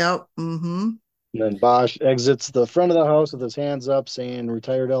 Mm-hmm. And then Bosch exits the front of the house with his hands up saying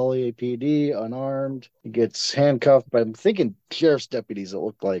retired LAPD, unarmed. He gets handcuffed by, I'm thinking, sheriff's deputies, it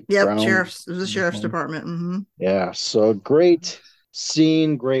looked like Yep. Brown. It was the sheriff's department. Mm-hmm. Yeah, so great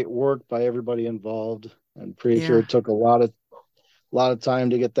scene, great work by everybody involved. I'm pretty sure Yeah. it took a lot of time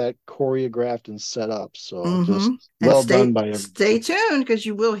to get that choreographed and set up. So just Mm-hmm. And well done by stay everybody. tuned because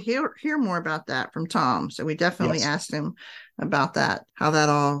you will hear more about that from Tom. So we definitely Yes. asked him about that, how that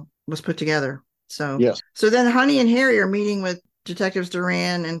all was put together. So Yes. then Honey and Harry are meeting with Detectives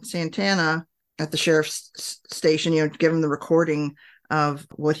Duran and Santana at the sheriff's station, give him the recording of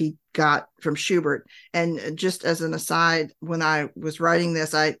what he got from Schubert. And just as an aside, when I was writing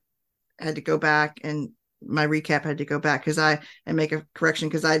this, I had to go back and my recap had to go back because and make a correction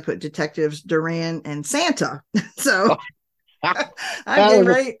because I had put Detectives Duran and Santa. So I'm That getting was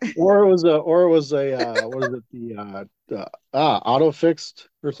ready. or it was a what is it, auto fixed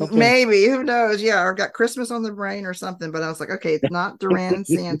or something. Maybe, who knows? Yeah, or got Christmas on the brain or something. But I was like, okay, it's not Duran and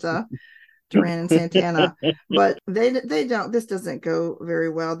Santa. Duran and Santana, but they don't. This doesn't go very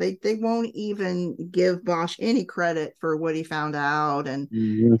well. They won't even give Bosch any credit for what he found out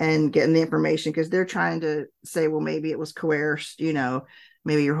Mhm. and getting the information because they're trying to say, well, maybe it was coerced.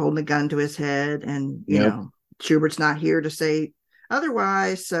 Maybe you're holding a gun to his head, and Yep. Schubert's not here to say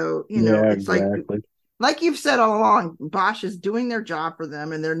otherwise. So Yeah, it's exactly. like you've said all along, Bosch is doing their job for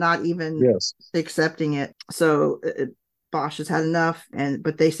them, and they're not even Yes. accepting it. So Bosch has had enough,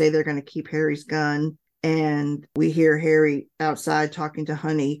 but they say they're going to keep Harry's gun. And we hear Harry outside talking to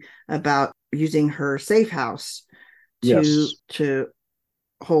Honey about using her safe house to Yes.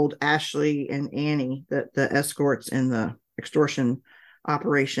 hold Ashley and Annie, the escorts in the extortion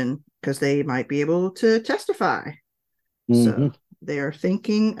operation, because they might be able to testify. Hmm. So they are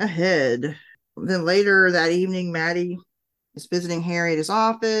thinking ahead. Then later that evening, Maddie is visiting Harry at his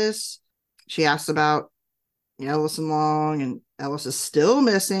office. She asks about Ellis and Long, and Ellis is still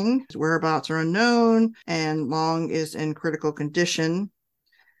missing. His whereabouts are unknown, and Long is in critical condition.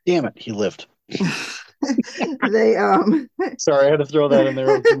 Damn it, he lived. They Sorry, I had to throw that in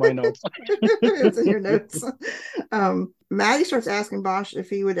there in my notes. it's in your notes. Maddie starts asking Bosch if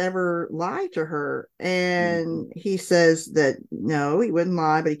he would ever lie to her, and he says that no, he wouldn't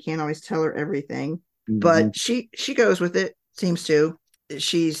lie, but he can't always tell her everything. Hmm. But she goes with it. Seems to.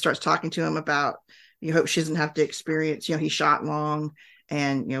 She starts talking to him about you hope she doesn't have to experience. He shot Long,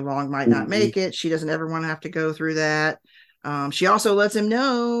 and Long might not Hmm. make it. She doesn't ever want to have to go through that. She also lets him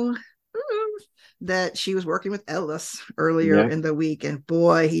know that she was working with Ellis earlier Yeah. in the week, and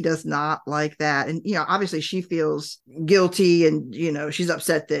boy, he does not like that. And obviously she feels guilty, and she's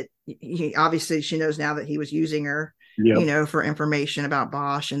upset that obviously she knows now that he was using her Yep. for information about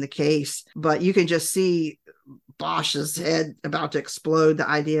Bosch and the case. But you can just see Bosch's head about to explode. The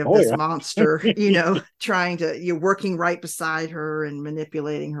idea of Oh this yeah. monster, trying to, you're working right beside her and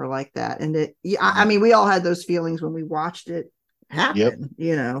manipulating her like that. And I mean, we all had those feelings when we watched it Yep.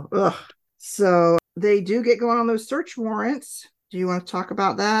 happen. Ugh. So they do get going on those search warrants. Do you want to talk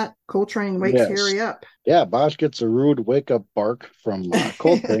about that? Coltrane wakes Yes. Harry up. Yeah, Bosch gets a rude wake up bark from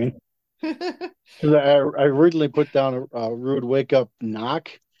Coltrane. I originally put down a rude wake up knock.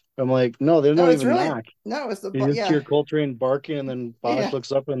 I'm like, no, they Oh, don't it's even really knock. no, it's You just yeah, hear Coltrane barking, and then Bosch yeah,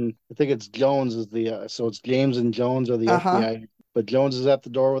 looks up, and I think it's Jones is so it's James and Jones are the uh-huh. FBI. But Jones is at the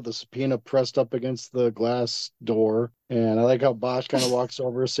door with a subpoena pressed up against the glass door. And I like how Bosch kind of walks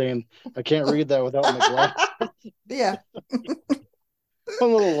over saying, I can't read that without my glass. Yeah.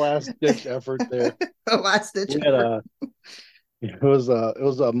 One little last ditch effort there. The last ditch We had effort. a it was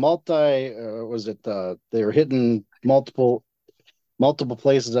a multi was it they were hitting multiple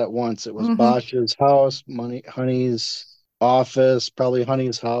places at once. It was Mm-hmm. Bosch's house, Honey's office, probably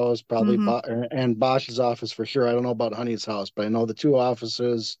Honey's house, Mm-hmm. and Bosch's office for sure. I don't know about Honey's house, but I know the two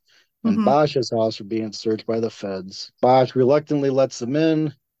offices and Mm-hmm. Bosch's house are being searched by the feds. Bosch reluctantly lets them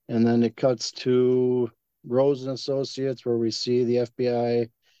in, and then it cuts to Rose and Associates, where we see the FBI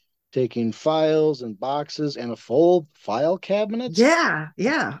taking files and boxes and a full file cabinet. Yeah,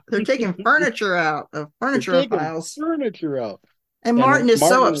 yeah. They're taking furniture out of They're furniture taking files. furniture out. And And Martin is so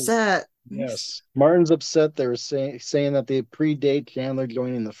Martin is, upset. yes, Martin's upset. They were saying that they predate Chandler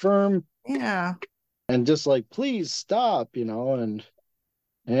joining the firm, Yeah. and just like, please stop,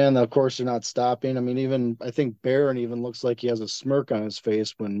 and of course they're not stopping. I mean, even I think Barron even looks like he has a smirk on his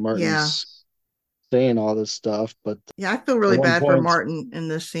face when Yeah. Martin's saying all this stuff. But Yeah, I feel at really one bad for point, Martin in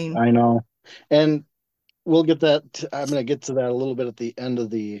this scene. I know, and we'll get that. I'm going to get to that a little bit at the end of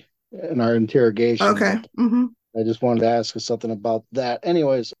the in our interrogation, Okay. but Mm-hmm. I just wanted to ask us something about that.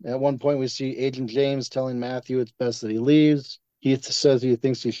 Anyways, at one point we see Agent James telling Matthew it's best that he leaves. He says he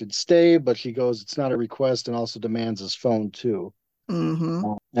thinks he should stay, but she goes, it's not a request, and also demands his phone too.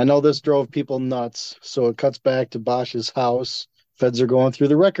 Mm-hmm. I know this drove people nuts, so it cuts back to Bosch's house. Feds are going through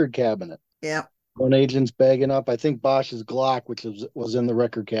the record cabinet. Yeah. One agent's bagging up, I think Bosch's Glock, which was in the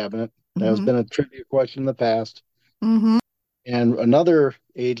record cabinet. That has Mm-hmm. been a trivia question in the past. Mm-hmm. And another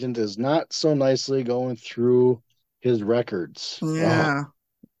agent is not so nicely going through his records. Oh, Yeah.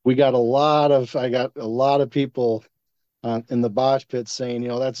 I got a lot of people in the Bosch pit saying,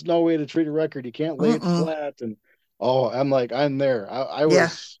 that's no way to treat a record. You can't lay it Mm-mm. flat. And I'm like, I'm there. I Yeah.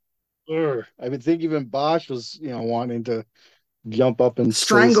 was, I would think even Bosch was, wanting to jump up and say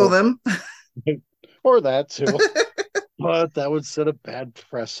Strangle something, them. or that too. But that would set a bad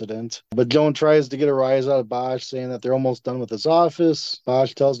precedent. But Joan tries to get a rise out of Bosch, saying that they're almost done with his office.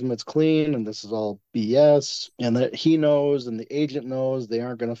 Bosch tells him it's clean and this is all BS, and that he knows and the agent knows they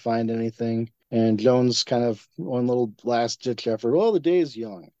aren't going to find anything. And Jones kind of one little last ditch effort. Well, the day's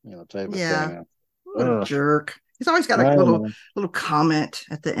young, type of Yeah. thing. What a Ugh, jerk. He's always got I a little know. little comment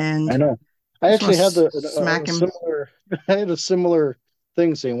at the I end. know. I Just want actually to had smack a him. similar. I had a similar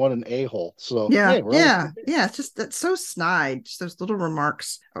thing saying, "What an a-hole." So Yeah, hey, we're on the yeah, same page. yeah. It's just that's so snide. Just those little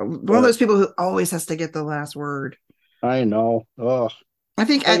remarks. One of But those people who always has to get the last word. I know. Oh, I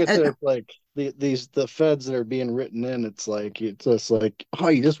think like I said, it's like the feds that are being written in. It's just like, oh,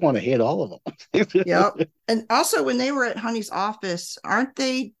 you just want to hit all of yep. them. And also when they were at Honey's office, aren't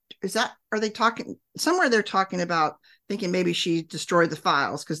they? Are they talking somewhere? They're talking about thinking maybe she destroyed the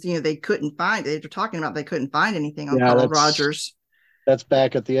files because they couldn't find it. They're talking about they couldn't find anything on Yeah, Carl that's Rogers that's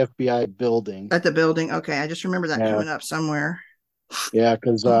back at the FBI building. at the building. Okay, I just remember that Yeah, coming up somewhere. yeah,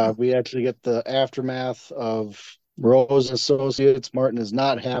 because we actually get the aftermath of Rose Associates. Martin is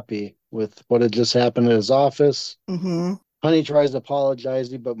not happy with what had just happened at his office. Mm-hmm. Honey tries to apologize,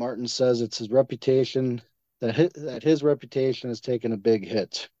 but Martin says it's his reputation that his reputation has taken a big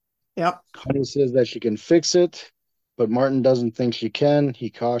hit. Yep. Honey says that she can fix it, but Martin doesn't think she can. He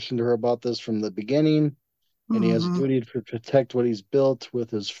cautioned her about this from the beginning, and he has a Mm-hmm. duty to protect what he's built with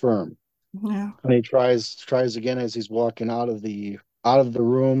his firm. Yeah. And he tries again as he's walking out of the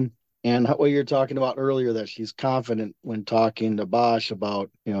room. And what you're talking about earlier, that she's confident when talking to Bosch about,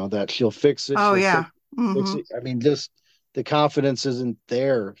 that she'll fix it, Oh she'll yeah. fix Mm-hmm. it. I mean, just the confidence isn't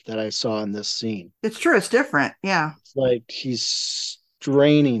there that I saw in this scene. It's true. It's different. Yeah. It's like she's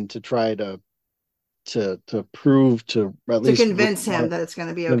straining to try to prove to at To least convince him that it's going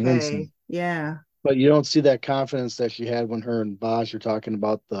to be convince okay. him. Yeah. But you don't see that confidence that she had when her and Bosch are talking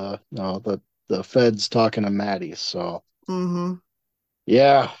about the feds talking to Maddie. So Mm-hmm.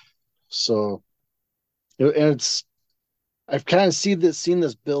 yeah, so and it's I've kind of seen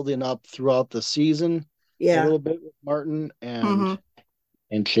this building up throughout the season a Yeah. little bit with Martin, and Mm-hmm.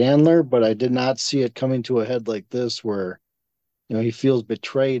 and Chandler, but I did not see it coming to a head like this where, he feels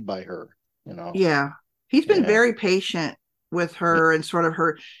betrayed by her, you know. Yeah. He's been Yeah. very patient with her and sort of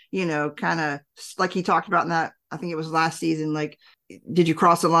her, kind of like he talked about in that, I think it was last season, like, did you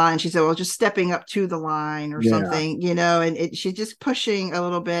cross the line? She said, well, just stepping up to the line or Yeah. something, and she's just pushing a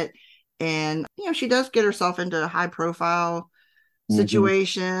little bit. And, she does get herself into high profile Hmm.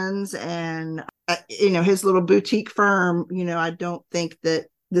 situations and, his little boutique firm, I don't think that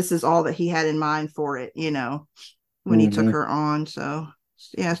this is all that he had in mind for it, when he took Hmm. her on. So,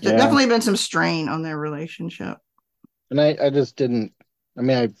 yeah, it's Yeah. definitely been some strain on their relationship. And I just didn't, I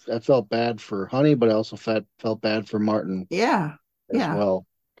mean, I felt bad for Honey, but I also felt bad for Martin Yeah. as Yeah. well.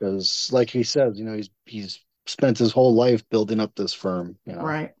 Because, like he says, he's spent his whole life building up this firm,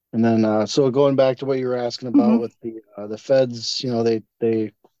 Right. And then, so going back to what you were asking about Mm-hmm. with the feds,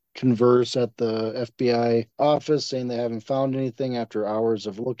 they converse at the FBI office saying they haven't found anything after hours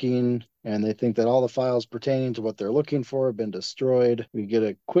of looking, and they think that all the files pertaining to what they're looking for have been destroyed. We get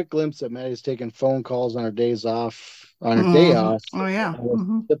a quick glimpse that Maddie's taking phone calls on her day Mm-hmm. off Oh, yeah. with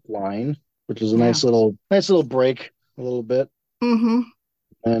Mm-hmm. the zip line, which is a Yeah. nice little break, a little bit. Mm-hmm.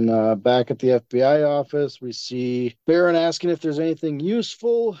 And back at the FBI office, we see Barron asking if there's anything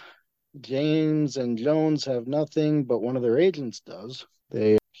useful. James and Jones have nothing, but one of their agents does.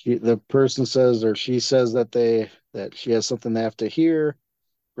 The person says, or she says that she has something they have to hear.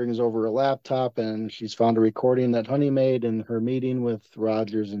 Brings over a laptop, and she's found a recording that Honey made in her meeting with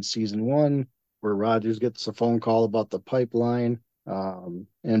Rogers in season one, where Rogers gets a phone call about the pipeline.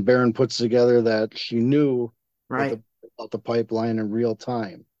 And Barron puts together that she knew what Right. about the pipeline in real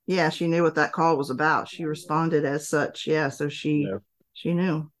time. Yeah, she knew what that call was about. She responded as such. Yeah, so she Yeah. she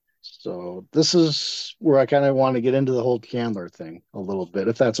knew. So this is where I kind of want to get into the whole Chandler thing a little bit,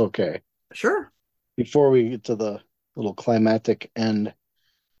 if that's okay, Sure. before we get to the little climactic end.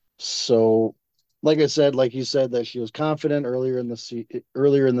 So, like I said, like you said, that she was confident earlier in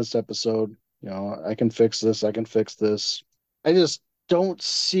this episode. I can fix this. I can fix this. I just don't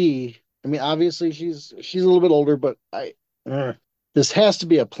see. I mean, obviously she's a little bit older, but uh, this has to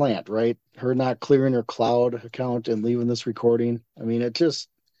be a plant, right? Her not clearing her cloud account and leaving this recording. I mean,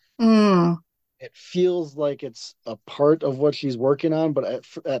 Mm. it feels like it's a part of what she's working on, but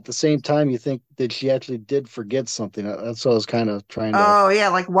at the same time, you think that she actually did forget something. That's what I was kind of trying to. Oh, yeah,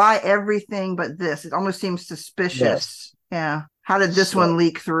 like why everything but this? It almost seems Yes. suspicious. Yeah. How did this one So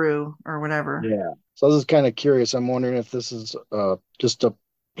leak through or whatever? yeah. So I was just kind of curious. I'm wondering if this is just a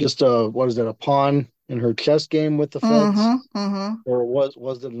what is it, a pawn in her chess game with the feds, Mm-hmm. Mm-hmm. or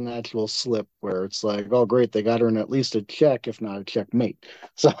was it an actual slip where it's like, oh great, they got her in at least a check, if not a checkmate.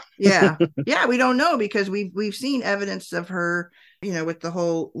 So Yeah. Yeah, we don't know because we've seen evidence of her, with the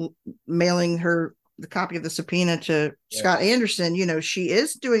whole mailing her the copy of the subpoena to Scott yes. Anderson, she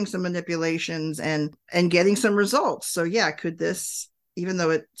is doing some manipulations and getting some results. So yeah, could this, even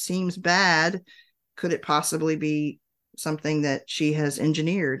though it seems bad, could it possibly be something that she has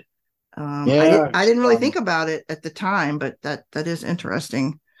engineered? Yeah. I didn't really think about it at the time, but that is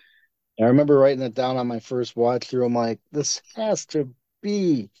interesting. I remember writing it down on my first watch through. I'm like, this has to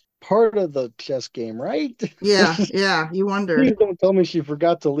be part of the chess game, right? Yeah, yeah. You Please wondered. don't tell me she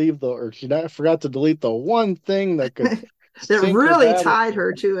forgot to or she not forgot to delete the one thing that could That sink her really battle. tied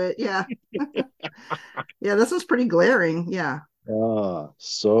her to it. Yeah. Yeah, this was pretty glaring. Yeah.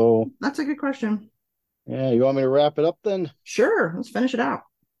 So That's a good question. yeah, you want me to wrap it up then? Sure. Let's finish it out.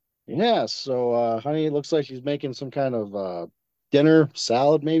 Yeah, so Honey looks like she's making some kind of dinner,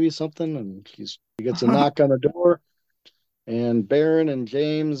 salad, maybe something, and she gets a knock on the door, and Baron and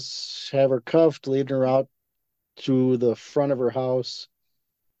James have her cuffed, leading her out to the front of her house.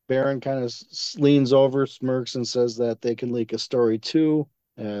 Baron kind of leans over, smirks, and says that they can leak a story too,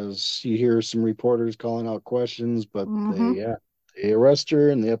 as you hear some reporters calling out questions, but Mm-hmm. they arrest her,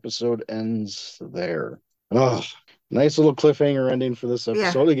 and the episode ends there. Oh, nice little cliffhanger ending for this Yeah.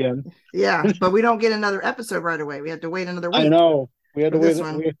 episode again. Yeah. But we don't get another episode right away. We have to wait another I week know. for this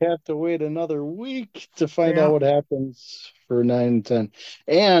one. We have to wait another week to find out Yeah. what happens for 9 and 10.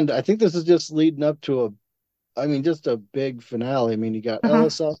 And I think this is just leading up to just a big finale. I mean, you got Uh-huh.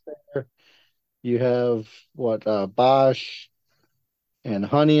 Ellis out there. You have Bosch and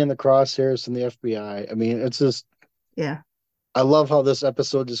Honey in the crosshairs from the FBI. I mean, it's just, Yeah. I love how this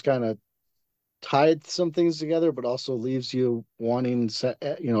episode just kind of tied some things together, but also leaves you wanting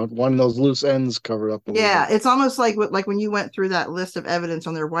those loose ends covered up a little Yeah. bit. It's almost like when you went through that list of evidence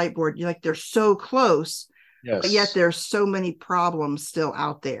on their whiteboard, you're like, they're so close, but yet Yes. there's so many problems still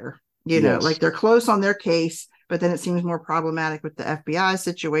out there. Like Yes. they're close on their case, but then it seems more problematic with the FBI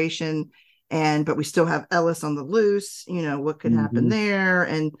situation. but we still have Ellis on the loose. What could happen Mm-hmm. there?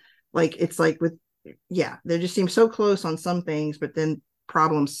 And like it's like with yeah, they just seem so close on some things, but then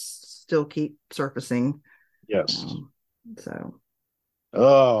problems still keep surfacing. Yes. Um, so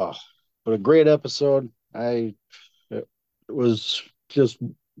Oh, but a great episode. It was just,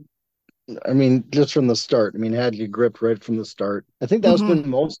 I mean, just from the start. I mean, had you gripped right from the start. I think that's mm-hmm. been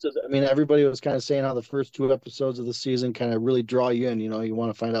most of, I mean, everybody was kind of saying how the first two episodes of the season kind of really draw you in. You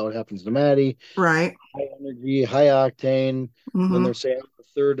want to find out what happens to Maddie. Right. High energy, high octane. And then Mm-hmm. they're saying the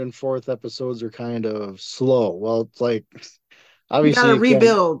third and fourth episodes are kind of slow. Well, it's like, You got obviously to you can't,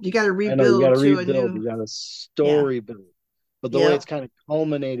 rebuild. You got to I know you got rebuild to to a rebuild, new. you got to Yeah. story build. But the way it's Yep. kind of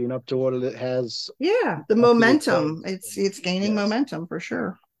culminating up to what it has Yeah. The up to this point, momentum. It's gaining yes, momentum for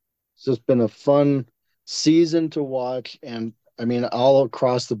sure. it's just been a fun season to watch. And I mean, all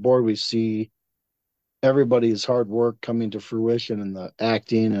across the board, we see everybody's hard work coming to fruition in the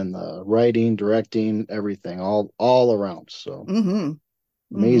acting and the writing, directing, everything, all around. So Mm-hmm.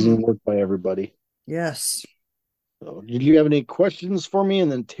 Mm-hmm. amazing work by everybody. Yes. So, did you have any questions for me in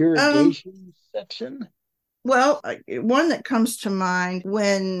the Um. interrogation section? Well, one that comes to mind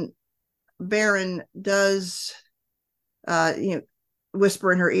when Baron does, uh, you know,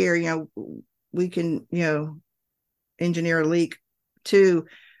 whisper in her ear, we can, engineer a leak too.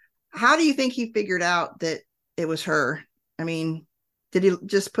 How do you think he figured out that it was her? I mean, did he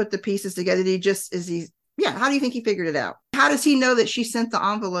just put the pieces together? Did he just, is he, yeah, how do you think he figured it out? How does he know that she sent the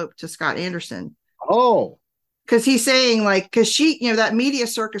envelope to Scott Anderson? Oh, Because he's saying, like, because she, that media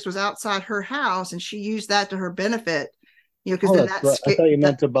circus was outside her house and she used that to her benefit, because oh, then that's right. I thought you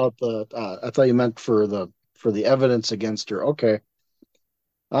meant about the. I thought you meant for the evidence against her. Okay.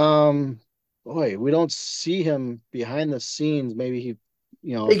 Um, Boy, we don't see him behind the scenes. Maybe he,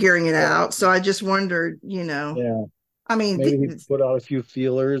 figuring it oh, out. So I just wondered, yeah, I mean, maybe he put out a few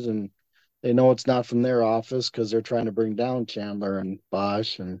feelers, and they know it's not from their office because they're trying to bring down Chandler and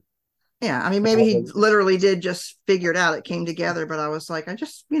Bosch and yeah, I mean, maybe all he the. literally did just figure it out. It came together, but I was like, I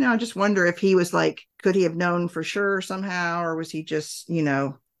just wonder if he was like, could he have known for sure somehow, or was he just,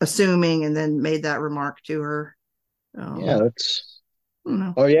 assuming and then made that remark to her? Yeah, Um, that's. I don't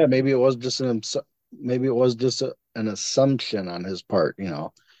know. Oh yeah, maybe it was just maybe it was just an assumption on his part. Trying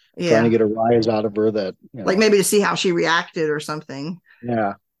to Yeah, get a rise out of her that like maybe to see how she reacted or something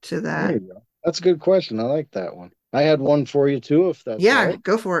Yeah, to there that. you go. That's a good question. I like that one. I had one for you too, if that's all Yeah, right.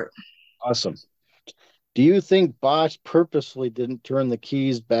 go for it. Awesome. Do you think Bosch purposely didn't turn the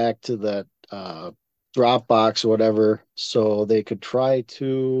keys back to that Dropbox or whatever so you could try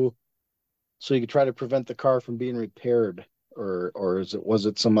to prevent the car from being repaired, or was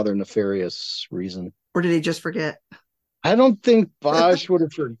it some other nefarious reason? Or did he just forget? I don't think Bosch would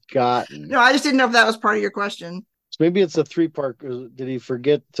have forgotten. No, I just didn't know if that was part of your question. So maybe it's a three-part. Did he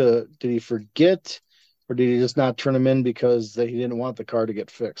forget, or did he just not turn him in because he didn't want the car to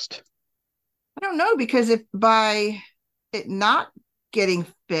get fixed? I don't know, because if by it not getting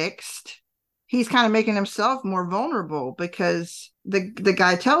fixed, he's kind of making himself more vulnerable, because the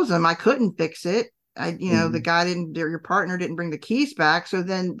guy tells him, I couldn't fix it. The Mhm. guy didn't, your partner didn't bring the keys back. So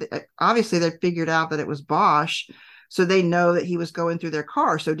then obviously they figured out that it was Bosch. So they know that he was going through their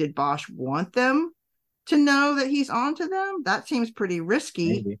car. So did Bosch want them to know that he's onto them? That seems pretty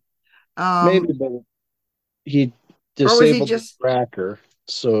risky. Maybe, Um, maybe, but he or was he disabled the just, tracker,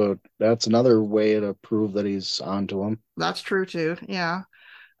 so that's another way to prove that he's onto him. that's true too. Yeah.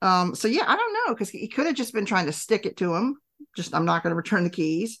 So yeah, I don't know, because he could have just been trying to stick it to him. Just, I'm not going to return the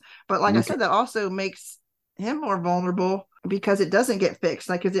keys. But like I Okay. said, that also makes him more vulnerable because it doesn't get fixed.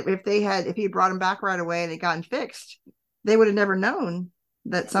 Like, if he had brought him back right away and it gotten fixed, they would have never known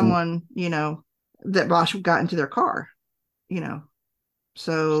that Mm. someone, that Bosch got into their car, you know. See,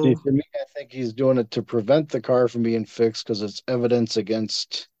 So for me, I think he's doing it to prevent the car from being fixed because it's evidence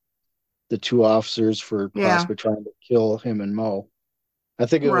against the two officers for yeah, possibly trying to kill him and Mo. I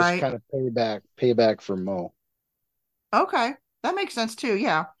think it was right. kind of payback for Mo. Okay. That makes sense too.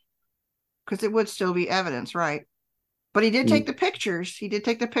 Yeah. Because it would still be evidence, right? But he did take the Mm. pictures. He did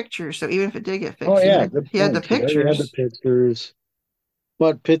take the pictures. So even if it did get Oh fixed, yeah, good he had the point. He already had the pictures. pictures.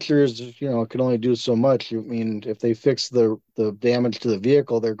 But pictures, can only do so much. I mean, if they fix the damage to the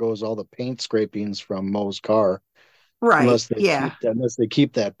vehicle, there goes all the paint scrapings from Mo's car. Right. Yeah. Unless they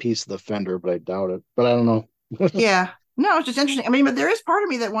keep that piece of the fender, but I doubt it. But I don't know. Yeah. No, it's just interesting. I mean, but there is part of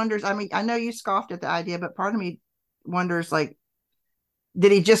me that wonders. I mean, I know you scoffed at the idea, but part of me wonders, like,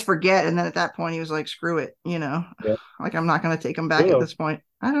 did he just forget? And then at that point, he was like, screw it, Yeah, like, I'm not going to take him back could at have. this point.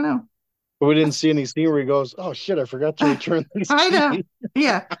 I don't know. But we didn't see any scene where he goes, "Oh shit, I forgot to return these I know. keys."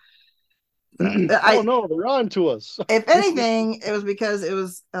 Yeah. Oh no, they're on to us. If anything, it was because it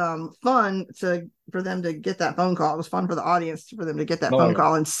was fun for them to get that phone call. It was fun for the audience for them to get that Oh phone yeah.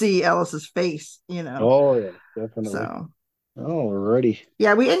 call and see Ellis's face. Oh yeah, definitely. So Alrighty.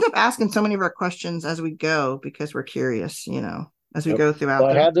 yeah, we end up asking so many of our questions as we go because we're curious, as we Yep. go Well, throughout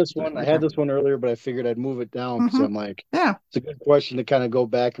I the had this one. I had weekend. this one earlier, but I figured I'd move it down because Mm-hmm. I'm like, Yeah. it's a good question to kind of go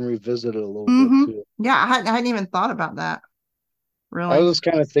back and revisit it a little bit Mm-hmm. too. Yeah, I hadn't even thought about that, I really. was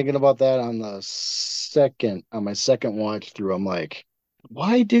kind of thinking about that on my second watch through. I'm like,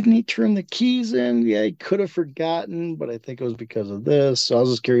 why didn't he turn the keys in? Yeah, he could have forgotten, but I think it was because of this. So I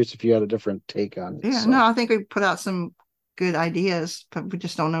was just curious if you had a different take on it. Yeah, no, I think we put out some good ideas, but we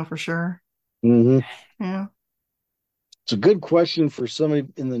just don't know for sure. Mhm. Yeah. It's a good question for somebody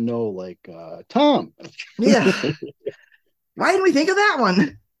in the know, like Tom. Yeah. Why didn't we think of that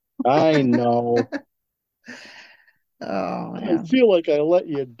one? I know. Oh I man, feel like I let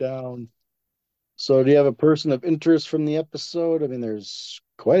you down. So, do you have a person of interest from the episode? I mean, there's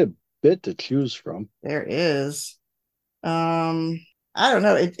quite a bit to choose from. there is. Um, I don't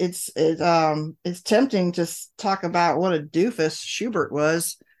know. It's tempting to talk about what a doofus Schubert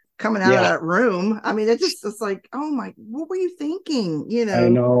was coming out of Yeah, that room. I mean, it's like, oh my, what were you thinking? I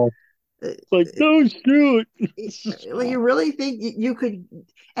know. Uh, It's like, don't shoot. you really think you could?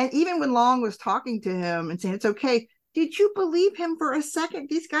 And even when Long was talking to him and saying it's okay, did you believe him for a second?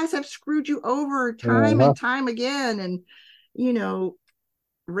 These guys have screwed you over time Uh-huh. and time again, and you know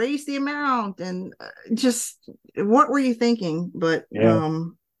raise the amount and just what were you thinking? But Yeah.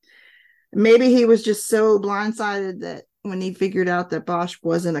 maybe he was just so blindsided that when he figured out that Bosch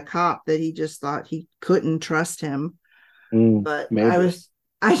wasn't a cop that he just thought he couldn't trust him. But Maybe. I was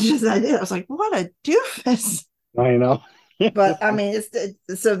like, what a doofus. I know. But I mean,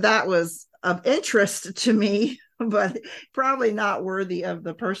 so that was of interest to me, but probably not worthy of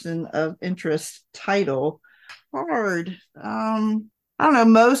the person of interest title. Hard. I don't know.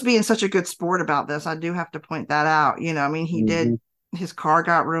 Mo's being such a good sport about this. I do have to point that out. I mean, he did. Mhm. His car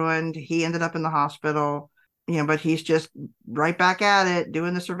got ruined. He ended up in the hospital. But he's just right back at it,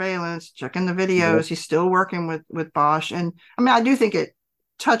 doing the surveillance, checking the Yep. videos. He's still working with Bosch, and I mean, I do think it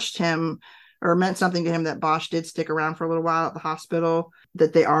touched him or meant something to him that Bosch did stick around for a little while at the hospital.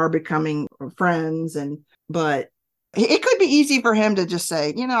 That they are becoming friends, but it could be easy for him to just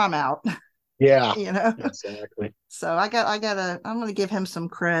say, I'm out. Yeah, you know. exactly. So I'm gonna give him some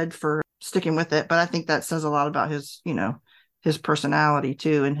cred for sticking with it, but I think that says a lot about his personality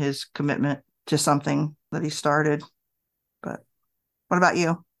too and his commitment to something that he started. But what about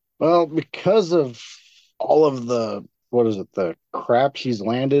you? Well, because of all of the, what is it, the crap she's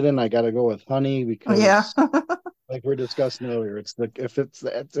landed in, I got to go with Honey Yeah. because, like we are discussing earlier, it's the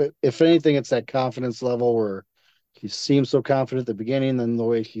if anything, it's that confidence level where she seems so confident at the beginning, then the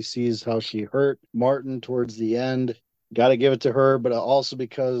way she sees how she hurt Martin towards the end, got to give it to her. But also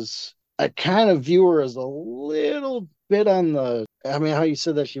because I kind of view her as a little bit on the, I mean, how you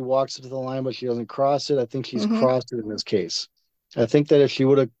said that she walks into the line, but she doesn't cross it. I think she's Mm-hmm. crossed it in this case. I think that if she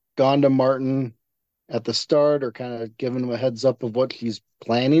would have gone to Martin at the start or kind of given him a heads up of what she's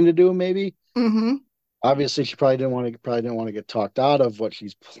planning to do, maybe. Mm-hmm. Obviously, she probably didn't want to get talked out of what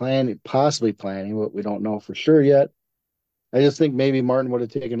she's possibly planning, what we don't know for sure yet. I just think maybe Martin would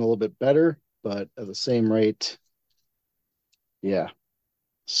have taken a little bit better, but at the same rate, yeah.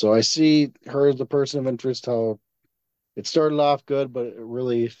 So I see her as the person of interest, how it started off good, but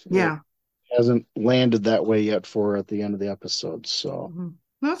it Yeah. hasn't landed that way yet for her at the end of the episode. So Mm-hmm.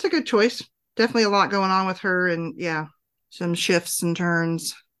 Well, that's a good choice. Definitely a lot going on with her, and yeah, some shifts and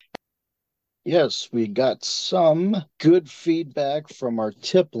turns. yes, we got some good feedback from our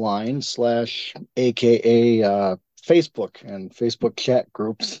tip line slash AKA Facebook and Facebook chat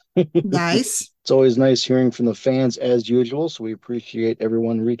groups. Nice. It's always nice hearing from the fans as usual, so we appreciate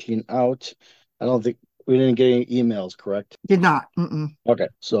everyone reaching out. I don't think we didn't get any emails, correct? Did not. Mm-mm. Okay,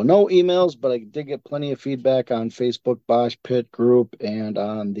 so no emails, but I did get plenty of feedback on Facebook Bosch Pit group and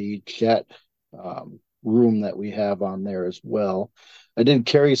on the chat room that we have on there as well. I did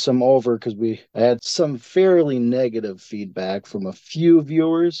carry some over because I had some fairly negative feedback from a few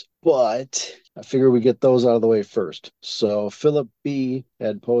viewers, but I figured we get those out of the way first. So Philip B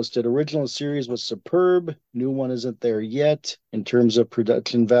had posted original series was superb. New one isn't there yet in terms of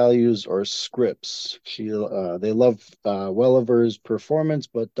production values or scripts. They love Welliver's performance,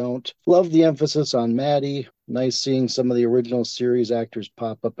 but don't love the emphasis on Maddie. Nice seeing some of the original series actors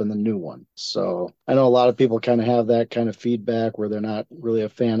pop up in the new one. So I know a lot of people kind of have that kind of feedback where they're not really a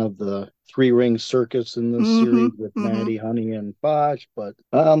fan of the three-ring circus in this Mm-hmm. series with Mm-hmm. Maddie, Honey, and Bosch. But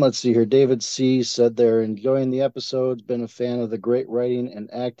let's see here. David C. said they're enjoying the episodes, been a fan of the great writing and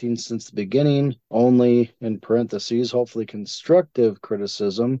acting since the beginning. Only, in parentheses, hopefully constructive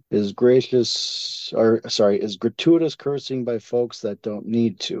criticism is is gratuitous cursing by folks that don't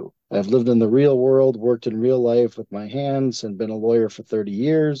need to. I've lived in the real world, worked in real life with my hands, and been a lawyer for 30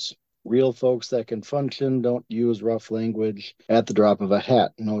 years. Real folks that can function don't use rough language at the drop of a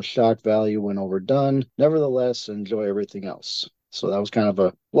hat. No shock value when overdone. Nevertheless, enjoy everything else. So that was kind of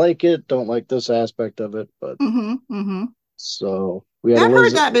a like it, don't like this aspect of it, but Mm-hmm. Mm-hmm. so we had I've heard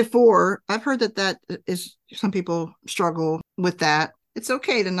Elizabeth. that before. I've heard that is some people struggle with that. It's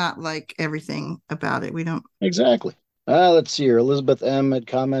okay to not like everything about it. We don't. Exactly. Let's see here. Elizabeth M. had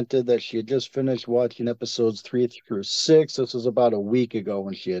commented that she had just finished watching episodes 3 through 6. This was about a week ago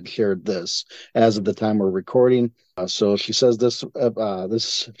when she had shared this, as of the time we're recording. So she says this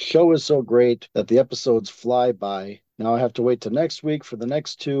show is so great that the episodes fly by. Now I have to wait till next week for the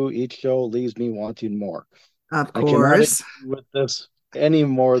next two. Each show leaves me wanting more. Of I cannot agree course. with this any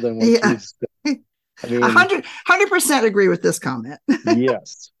more than what Yeah. she's. I A mean, hundred percent agree with this comment.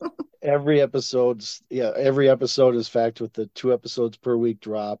 yes. Every episode is fact with the 2 episodes per week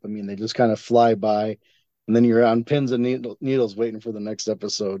drop. I mean, they just kind of fly by, and then you're on pins and needles waiting for the next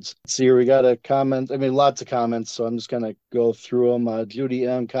episodes. See here, we got a comment. I mean, lots of comments, so I'm just gonna go through them. Judy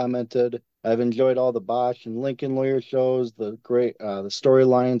M commented, "I've enjoyed all the Bosch and Lincoln lawyer shows. The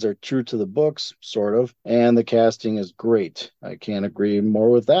storylines are true to the books, sort of, and the casting is great. I can't agree more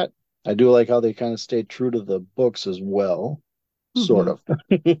with that. I do like how they kind of stay true to the books as well, sort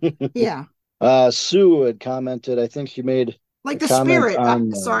Mm-hmm. of." Yeah. Sue had commented, I think she made Like a the comment spirit.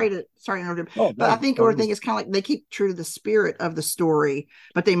 on, Sorry to interrupt, oh, but I no, think no, or thing is kind of like they keep true to the spirit of the story,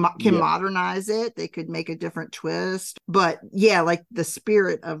 but they can yeah. modernize it. They could make a different twist, but yeah, like the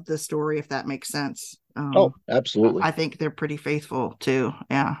spirit of the story, if that makes sense. Oh, absolutely. I think they're pretty faithful too.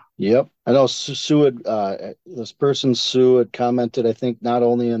 Yeah. Yep. I know Sue had, this person, Sue, had commented, I think, not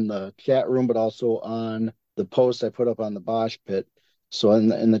only in the chat room, but also on the post I put up on the Bosch pit. So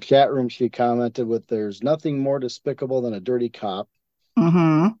in the chat room, she commented with, "There's nothing more despicable than a dirty cop."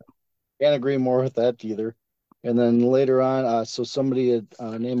 Mm-hmm. Can't agree more with that either. And then later on, so somebody had,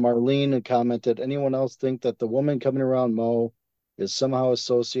 named Marlene had commented, "Anyone else think that the woman coming around Mo is somehow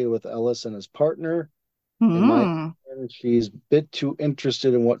associated with Ellis and his partner? In my Mm-hmm. opinion, she's a bit too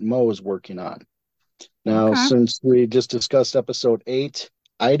interested in what Mo is working on." Now, Okay. since we just discussed episode 8,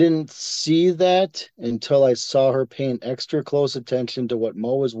 I didn't see that until I saw her paying extra close attention to what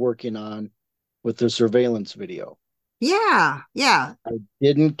Mo was working on with the surveillance video. Yeah. Yeah. I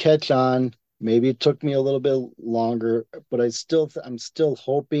didn't catch on. Maybe it took me a little bit longer, but I'm still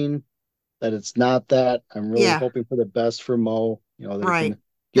hoping that it's not that. I'm really Yeah. hoping for the best for Mo. They Right. can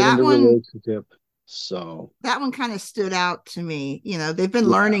get That into a one relationship. So that one kind of stood out to me. They've been yeah,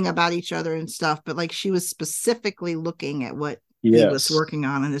 learning about each other and stuff, but like she was specifically looking at what he was yes, working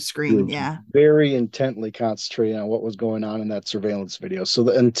on the he screen. was Yeah. very intently concentrating on what was going on in that surveillance video. So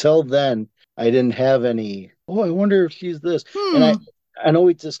until then, I didn't have any. Oh, I wonder if she's this. And Hmm. I know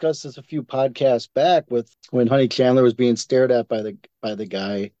we discussed this a few podcasts back with when Honey Chandler was being stared at by the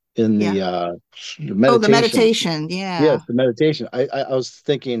guy in Yeah. the Oh, the meditation. meditation. Yeah. Yes, the meditation. I was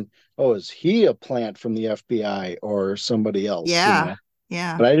thinking, oh, is he a plant from the FBI or somebody else? Yeah.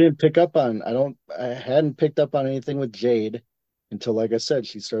 Yeah. But I didn't pick up on. I hadn't picked up on anything with Jade until, like I said,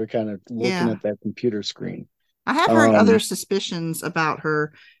 she started kind of looking Yeah. at that computer screen. I have heard other Um, suspicions about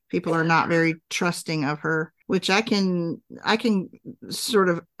her. People are not very trusting of her, which I can sort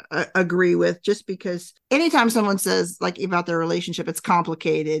of agree with, just because anytime someone says like about their relationship, it's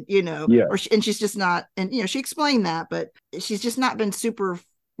complicated, yeah, and she's just not, and she explained that, but she's just not been super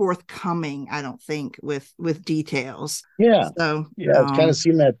forthcoming, I don't think, with details. yeah, So, yeah. I've kind of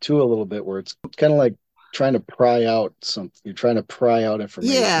seen that too a little bit, where it's kind of like trying to pry out something. You're trying to pry out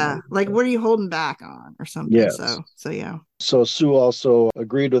information a yeah, little like bit. what are you holding back on or something? Yes. So yeah. So Sue also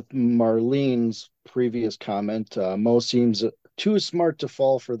agreed with Marlene's previous comment. Mo seems too smart to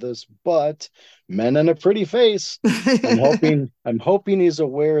fall for this, but men in a pretty face. I'm hoping he's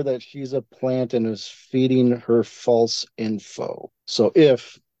aware that she's a plant and is feeding her false info. So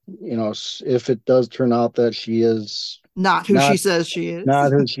if it does turn out that she is Not who not she says she is.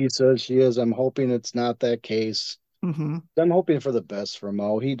 not who she says she is, I'm hoping it's not that case. Hmm. I'm hoping for the best for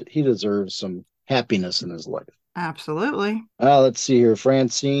Mo. He deserves some happiness in his life. Absolutely. Let's see here.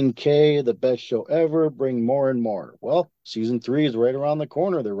 Francine K, the best show ever. Bring more and more. Well, season 3 is right around the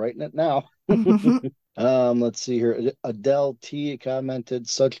corner. They're writing it now. Let's see here. Adele T commented,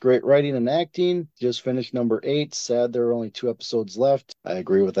 such great writing and acting. Just finished number 8. Sad there are only 2 episodes left. I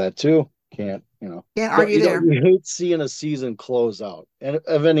agree with that too. Can't, Can't argue there. you hate seeing a season close out and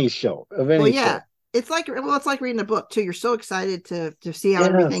of any show, Well, show. yeah. It's like reading a book too. You're so excited to see how Yes.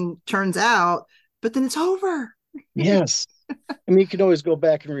 everything turns out, but then it's over. Yes. I mean, you can always go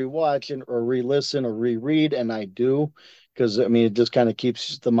back and rewatch or re-listen or reread, and I do, because I mean, it just kind of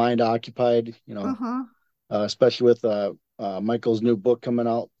keeps the mind occupied, Uh-huh. especially with Michael's new book coming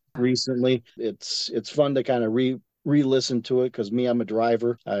out recently. It's fun to kind of re-listen to it because me, I'm a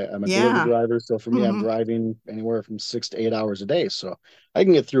driver. I'm a delivery Yeah. driver, so for me, I'm Mm-hmm. driving anywhere from 6 to 8 hours a day, so I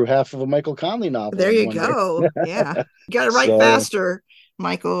can get through half of a Michael Conley novel There in you one day. go. Yeah. You got to write So faster,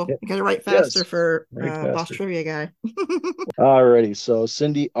 Michael. You got to write faster yes, for right Boss faster. Trivia Guy. Alrighty, so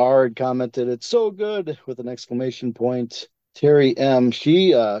Cindy R had commented, "It's so good!" with an exclamation point. Terry M,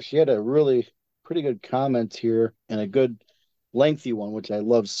 she had a really pretty good comment here and a good lengthy one, which I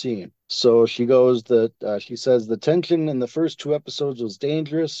love seeing. So she goes that she says the tension in the first 2 episodes was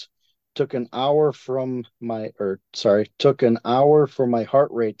dangerous. Took an hour took an hour for my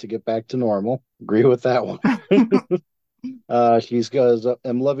heart rate to get back to normal. Agree with that one. She's goes,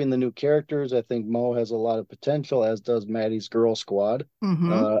 I'm loving the new characters. I think Mo has a lot of potential, as does Maddie's Girl Squad.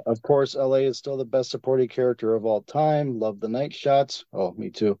 Mm-hmm. Of course, LA is still the best supporting character of all time. Love the night shots. Oh, me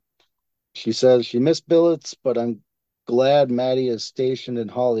too. She says she missed billets, but I'm glad Maddie is stationed in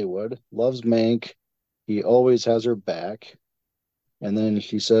Hollywood. Loves Mank. He always has her back. And then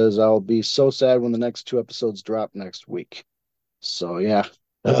she says, I'll be so sad when the next 2 episodes drop next week. So, yeah.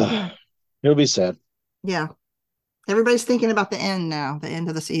 Yeah. It'll be sad. Yeah. Everybody's thinking about the end now, the end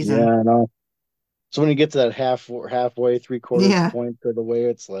of the season. Yeah, I know. So when you get to that halfway, 3/4 Yeah. point of the way,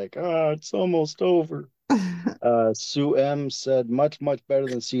 it's like, it's almost over. Sue M said, much better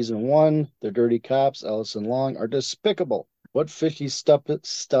than season 1. The dirty cops, Ellison Long, are despicable. What fishy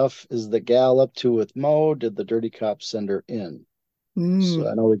stuff is the gal up to with Mo? Did the dirty cops send her in? So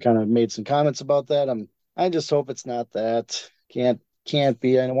I know we kind of made some comments about that. I just hope it's not that. Can't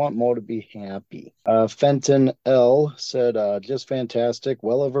be. I want Mo to be happy. Fenton L said, just fantastic.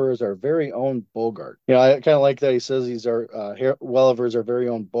 Welliver is our very own Bogart. I kind of like that he says he's Welliver is our very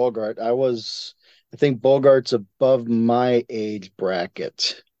own Bogart. I think Bogart's above my age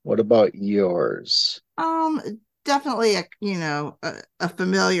bracket. What about yours? Definitely a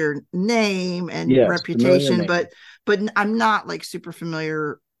familiar name and Yes, familiar reputation, name. but I'm not like super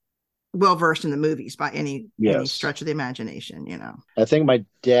familiar, well versed in the movies by any Yes. stretch of the imagination. I think my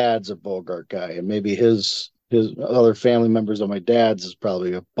dad's a Bogart guy, and maybe his other family members of my dad's is probably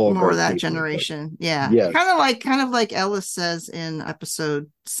a More of Bogart that people. But generation. Yeah. yes, Kind of like Ellis says in episode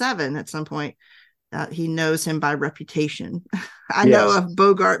 7 at some point. He knows him by reputation. I know yes, of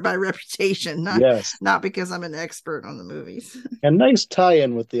Bogart by reputation, yes. not because I'm an expert on the movies. And nice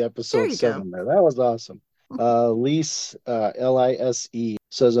tie-in with the There episode you go. 7 there. That was awesome. Lise, Lise,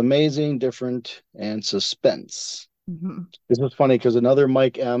 says amazing, different, and suspense. Mm-hmm. This was funny because another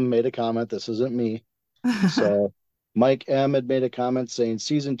Mike M made a comment. This isn't me. So Mike M had made a comment saying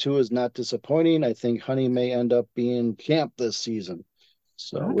season 2 is not disappointing. I think Honey may end up being champ this season.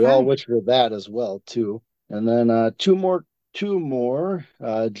 So we all Okay. wish for that as well too. And then two more.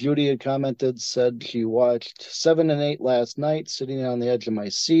 Judy had commented, said she watched 7 and 8 last night, sitting on the edge of my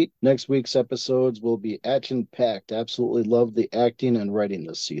seat. Next week's episodes will be action packed. Absolutely love the acting and writing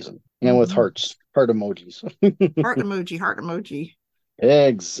this season, and with Mm-hmm. heart emojis. Heart emoji, heart emoji.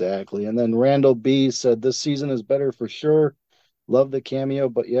 Exactly. And then Randall B said this season is better for sure. Love the cameo,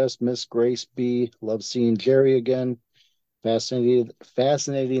 but yes, Miss Grace B. Love seeing Jerry again.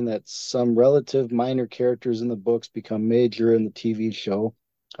 Fascinating that some relative minor characters in the books become major in the TV show,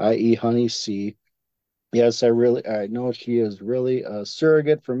 i.e., Honey C. Yes, I know she is really a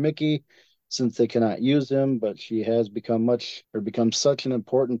surrogate for Mickey since they cannot use him, but she has become such an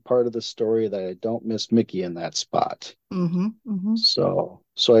important part of the story that I don't miss Mickey in that spot. Mm-hmm. Mm-hmm.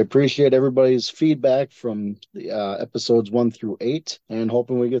 So I appreciate everybody's feedback from the episodes 1 through 8, and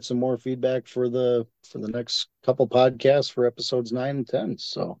hoping we get some more feedback for the next couple podcasts for episodes 9 and 10.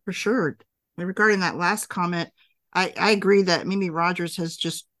 So For sure. And regarding that last comment, I agree that Mimi Rogers has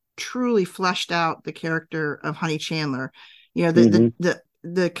just truly fleshed out the character of Honey Chandler. mhm.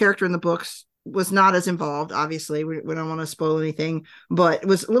 The character in the books was not as involved. Obviously, we don't want to spoil anything, but it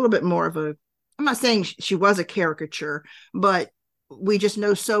was a little bit more of a. I'm not saying she was a caricature, but we just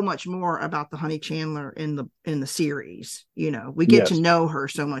know so much more about the Honey Chandler in the series. We get to Yes. know her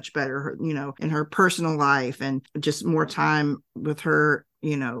so much better, in her personal life, and just more time with her,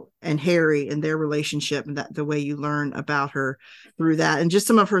 and Harry and their relationship, and that the way you learn about her through that, and just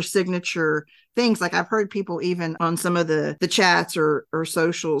some of her signature things. Like I've heard people even on some of the chats or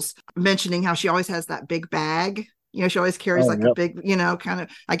socials mentioning how she always has that big bag. She always carries Oh, like a yep. big, kind of,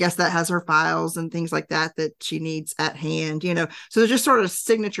 I guess that has her files and things like that she needs at hand. So there's just sort of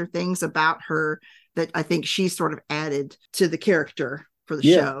signature things about her that I think she sort of added to the character for the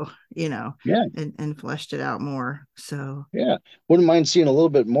Yeah. show, Yeah. and fleshed it out more. So Yeah. Wouldn't mind seeing a little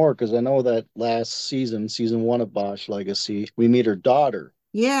bit more because I know that last season, season one of Bosch Legacy, we meet her daughter,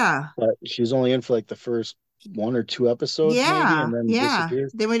 yeah, but she's only in for like the first one or two episodes, maybe, yeah, and then yeah.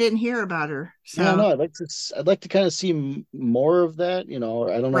 disappears. Then we didn't hear about her. Yeah, So no, I'd like to kind of see more of that. I don't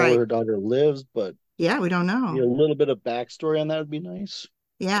know where right. her daughter lives, but Yeah, we don't maybe know. a little bit of backstory on that would be nice.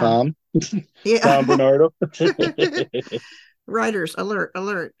 Yeah. Tom, Tom Yeah. Bernardo. Writers, alert,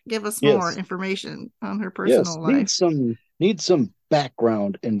 alert. Give us more Yes, information on her yes. personal life. Need some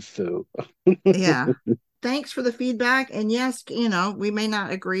background info. Yeah. Thanks for the feedback. And yes, we may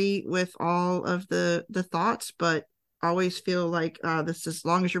not agree with all of the thoughts, but always feel like this, as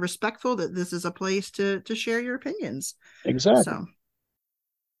long as you're respectful, that this is a place to share your opinions. Exactly. So,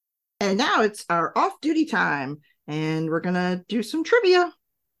 and now it's our off-duty time, and we're gonna do some trivia.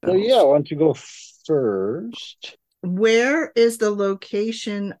 So yeah, Bells. why don't you go first? Where is the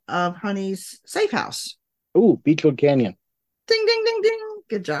location of Honey's safe house? Ooh, Beechwood Canyon. Ding, ding, ding, ding.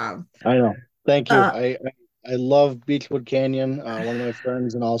 Good job. I know. Thank you. Uh, I love Beechwood Canyon. One of my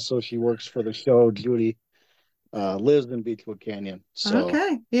friends, and also she works for the show. Judy lives in Beechwood Canyon, so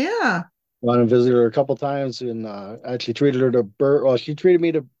okay. Yeah. went and visited her a couple times, and actually treated her to Well, she treated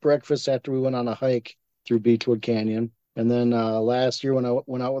me to breakfast after we went on a hike through Beechwood Canyon. And then last year when I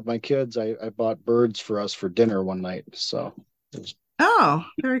went out with my kids, I bought birds for us for dinner one night. So it was, Oh,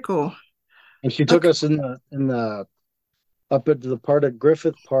 very cool. and she took Okay. us in the up into the part of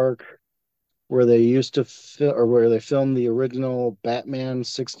Griffith Park where they used to or where they filmed the original Batman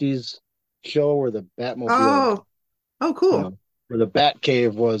 '60s show, where the Batmobile, Oh, oh, you cool. know, where the Bat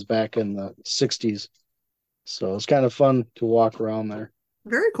Cave was back in the '60s. So it's kind of fun to walk around there.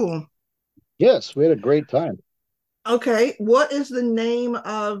 Very cool. Yes, we had a great time. Okay. What is the name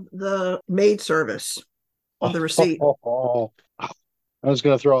of the maid service on the receipt? Oh, I was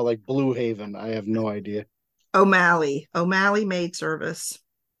gonna throw out like Blue Haven. I have no idea. O'Malley. O'Malley maid service.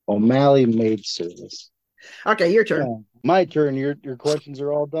 O'Malley Maid Service. Okay, your turn. Yeah, my turn. Your questions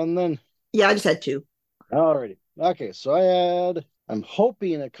are all done then. Yeah, I just had two. Alrighty. Okay, so I'm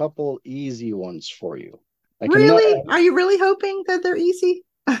hoping a couple easy ones for you. I cannot. Really? Are you really hoping that they're easy?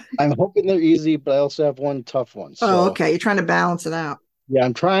 I'm hoping they're easy, but I also have one tough one. Oh, So okay. You're trying to balance it out. yeah,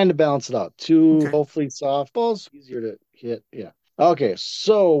 I'm trying to balance it out. Two Okay. hopefully softballs, easier to hit. Yeah. Okay,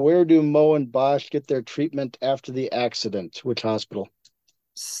 so where do Mo and Bosch get their treatment after the accident? Which hospital?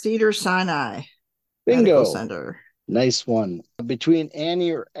 Cedar Sinai Medical Bingo. Center. Nice one. Between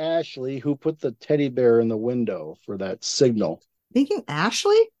Annie or Ashley, who put the teddy bear in the window for that signal? Thinking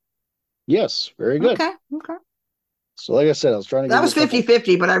Ashley? Yes, very good. Okay. Okay. So, like I said, I was trying to That give you was a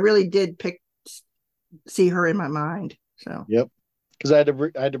couple. 50-50, but I really did see her in my mind. So, Yep. Because I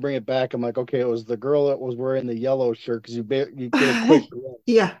had to bring it back. I'm like, okay, it was the girl that was wearing the yellow shirt because you get a quick glimpse.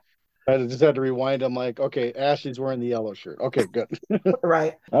 yeah, Just had to rewind. I'm like, okay, Ashley's wearing the yellow shirt. Okay, good.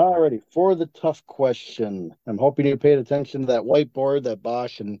 right. Alrighty, for the tough question, I'm hoping you paid attention to that whiteboard that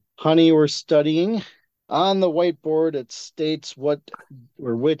Bosch and Honey were studying. On the whiteboard, it states what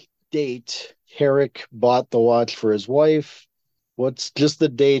or which date Herrick bought the watch for his wife. What's just the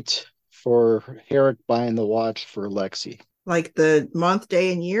date for Herrick buying the watch for Lexi? Like the month,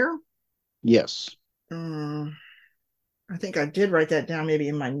 day, and year. Yes. Mm, I think I did write that down maybe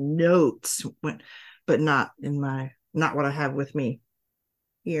in my notes, but not what I have with me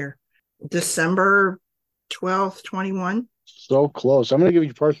here. December 12th, 21. So close. I'm going to give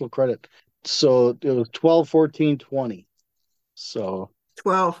you partial credit. So it was 12, 14, 20. So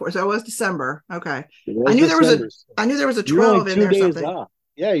 12. So it was December. Okay. it I was knew there was a December. I knew there was a You're only 12 in two there days something. off.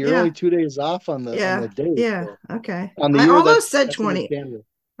 Yeah, you're Yeah. only 2 days off on Yeah. the date. Yeah. So Okay. on the I year, almost said that's 20. understandable.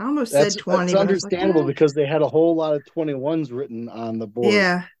 I almost said That's 20, but I was like, understandable because they had a whole lot of 21s written on the board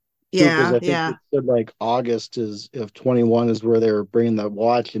yeah. too. Because Yeah. I think Yeah. it said like August is of 21 is where they were bringing the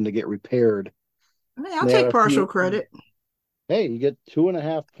watch in to get repaired. I mean, And I'll they had take a partial few. credit. Hey, you get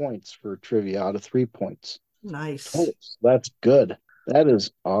 2.5 points for trivia out of 3 points. Nice. Oh, that's good. That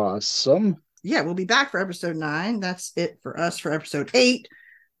is awesome. Yeah, we'll be back for episode 9. That's it for us for episode 8.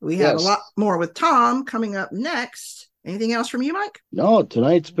 We have a lot Yes. more with Tom coming up next. Anything else from you, Mike? No,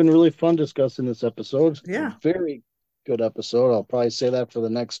 tonight's been really fun discussing this episode. A Yeah. very good episode. I'll probably say that for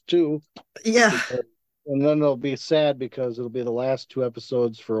the next two, Yeah. because, and then it'll be sad because it'll be the last two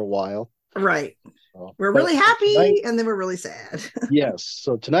episodes for a while. Right. So, We're but really tonight, happy and then we're really sad. yes.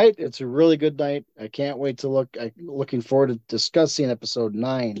 So tonight it's a really good night. I can't wait to looking forward to discussing episode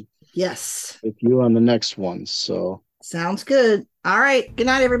 9 Yes. with you on the next one. So Sounds good. All right. Good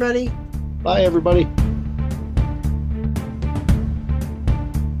night, everybody. bye, everybody.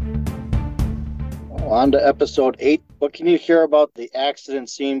 On to episode 8. What can you share about the accident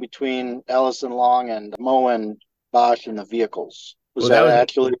scene between Ellison Long and Mo and Bosch in the vehicles? Was Well, that was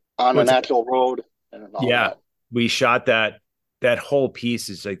actually on an what's actual road and all yeah. that? We shot that whole piece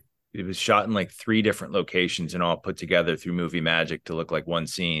is like it was shot in like 3 different locations and all put together through movie magic to look like one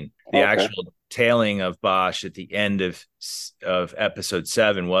scene. The actual tailing of Bosch at the end of episode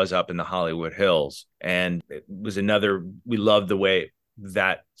 7 was up in the Hollywood Hills, and it was another. We loved the way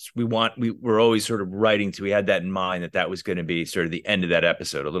that we were always sort of writing to. We had that in mind that was going to be sort of the end of that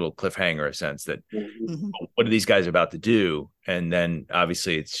episode, a little cliffhanger, a sense that what are these guys about to do? And then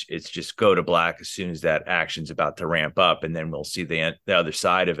obviously it's just go to black as soon as that action's about to ramp up, and then we'll see the other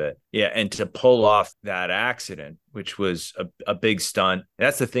side of it. Yeah, and to pull off that accident, which was a big stunt.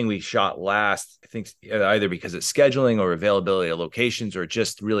 That's the thing we shot last. I think either because of scheduling or availability of locations, or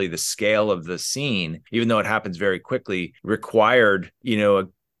just really the scale of the scene, even though it happens very quickly, required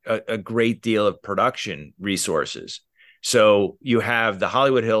a great deal of production resources. So you have the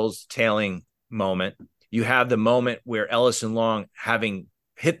Hollywood Hills tailing moment. You have the moment where Ellison Long, having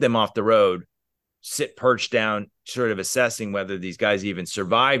hit them off the road, sit perched down, sort of assessing whether these guys even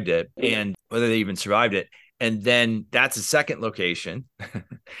survived it and whether they even survived it. And then that's a second location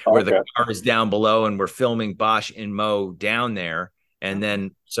where the car is down below and we're filming Bosch and Mo down there. And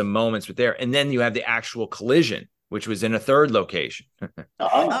then some moments with there. And then you have the actual collision, which was in a third location. There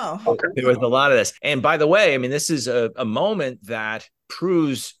was a lot of this. And by the way, I mean, this is a moment that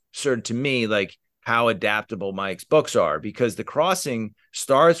proves sort of to me, like, how adaptable Mike's books are, because The Crossing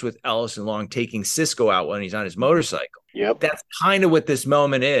starts with Ellison Long taking Cisco out when he's on his motorcycle. Yep. That's kind of what this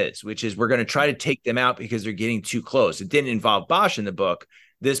moment is, which is we're going to try to take them out because they're getting too close. It didn't involve Bosch in the book.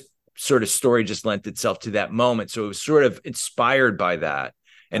 This sort of story just lent itself to that moment. So it was sort of inspired by that.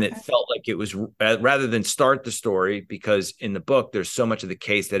 And it felt like it was, rather than start the story, because in the book, there's so much of the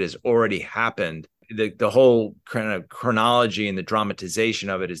case that has already happened. The whole kind of chronology and the dramatization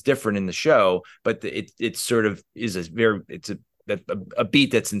of it is different in the show, but it sort of is a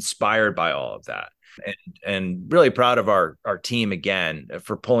beat that's inspired by all of that. And really proud of our team again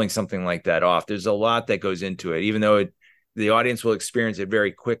for pulling something like that off. There's a lot that goes into it, even though the audience will experience it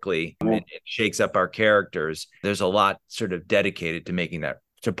very quickly. It shakes up our characters. There's a lot sort of dedicated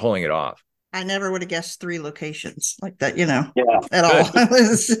to pulling it off. I never would have guessed 3 locations like that, at all.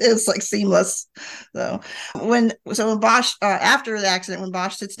 It's like seamless. So when Bosch, after the accident, when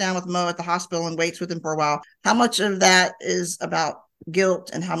Bosch sits down with Mo at the hospital and waits with him for a while, how much of that is about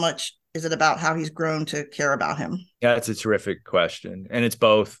guilt and how much is it about how he's grown to care about him? Yeah, it's a terrific question. And it's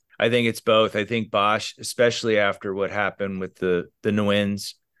both. I think it's both. I think Bosch, especially after what happened with the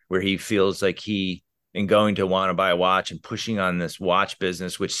Nguyen's, where he feels like and going to want to buy a watch and pushing on this watch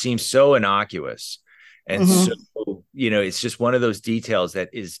business, which seems so innocuous. And so, it's just one of those details that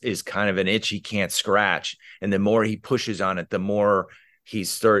is kind of an itch he can't scratch. And the more he pushes on it, the more he's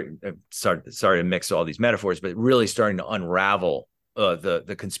sorry to mix all these metaphors, but really starting to unravel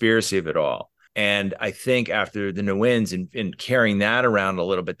the conspiracy of it all. And I think after the Nguyen's and carrying that around a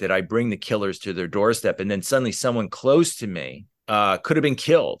little bit, that I bring the killers to their doorstep. And then suddenly someone close to me could have been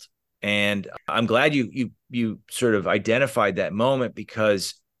killed. And I'm glad you sort of identified that moment,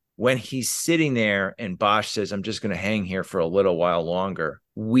 because when he's sitting there and Bosch says, I'm just going to hang here for a little while longer,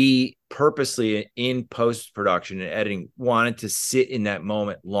 we purposely in post-production and editing wanted to sit in that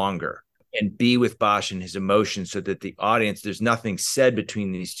moment longer and be with Bosch and his emotions, so that the audience, there's nothing said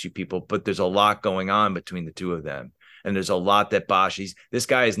between these two people, but there's a lot going on between the two of them. And there's a lot that Bosch, this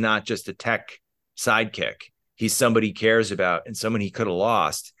guy is not just a tech sidekick. He's somebody he cares about and someone he could have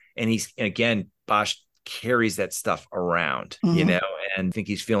lost. And again, Bosch carries that stuff around, and I think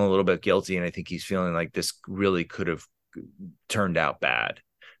he's feeling a little bit guilty. And I think he's feeling like this really could have turned out bad.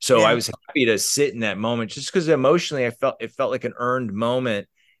 So I was happy to sit in that moment, just because emotionally it felt like an earned moment.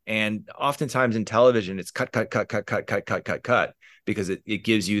 And oftentimes in television, it's cut, because it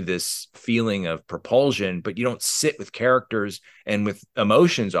gives you this feeling of propulsion, but you don't sit with characters and with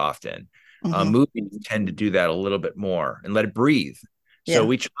emotions often. Movies tend to do that a little bit more and let it breathe. So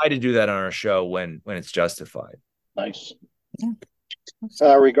we try to do that on our show when it's justified. Nice. Yeah.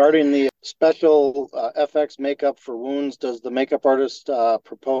 Regarding the special FX makeup for wounds, does the makeup artist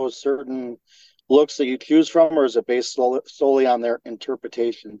propose certain looks that you choose from, or is it based solely on their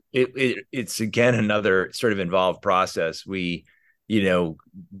interpretation? It's again another sort of involved process. We,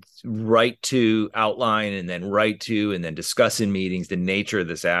 write to outline and then discuss in meetings the nature of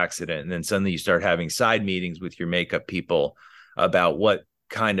this accident, and then suddenly you start having side meetings with your makeup people about what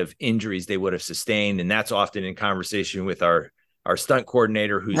kind of injuries they would have sustained, and that's often in conversation with our stunt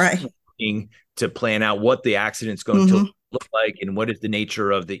coordinator who's working to plan out what the accident's going to look like and what is the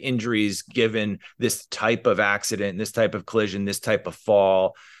nature of the injuries given this type of accident, this type of collision, this type of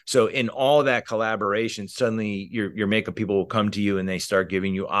fall. So in all that collaboration, suddenly your makeup people will come to you and they start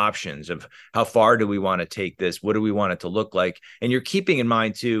giving you options of how far do we want to take this? What do we want it to look like? And you're keeping in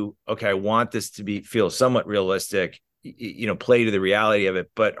mind too, okay, I want this to feel somewhat realistic, play to the reality of it,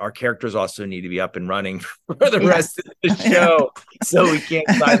 but our characters also need to be up and running for the rest of the show. So we can't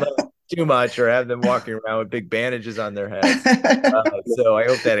silo too much or have them walking around with big bandages on their heads. So I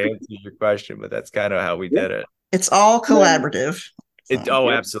hope that answers your question, but that's kind of how we did it. It's all collaborative.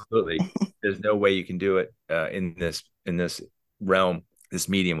 Absolutely. There's no way you can do it in this realm, this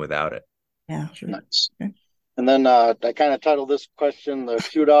medium without it. Yeah, sure. Nice. Okay. And then I kind of titled this question, "The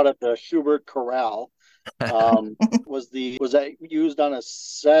Shootout at the Schubert Corral." Was that used on a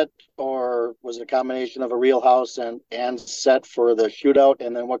set, or was it a combination of a real house and set for the shootout?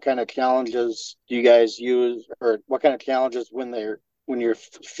 And then what kind of challenges do you guys use, or what kind of challenges when you're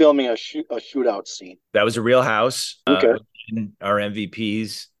filming a shootout scene? That was a real house. Okay. Our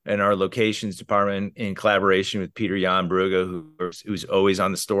MVPs and our locations department, in collaboration with Peter Jan Brugge, who's always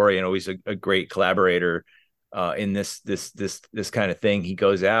on the story and always a great collaborator in this kind of thing. He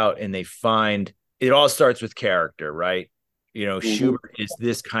goes out and they find. It all starts with character, right? Schubert is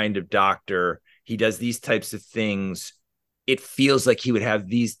this kind of doctor. He does these types of things. It feels like he would have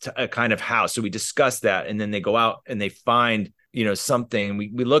these kind of house. So we discuss that, and then they go out and they find, something.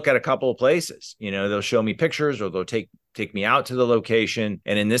 We look at a couple of places. They'll show me pictures, or they'll take me out to the location.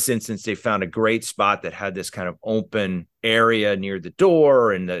 And in this instance, they found a great spot that had this kind of open area near the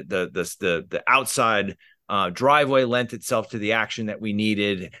door, and the outside driveway lent itself to the action that we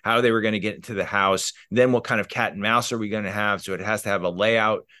needed, how they were going to get into the house, then what kind of cat and mouse are we going to have? So it has to have a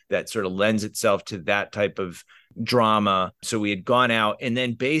layout that sort of lends itself to that type of drama. So we had gone out, and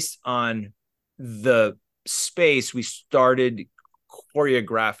then based on the space, we started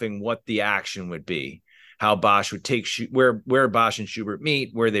choreographing what the action would be, how Bosch would take where Bosch and Schubert meet,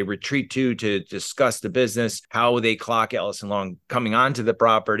 where they retreat to discuss the business, how they clock Ellis and Long coming onto the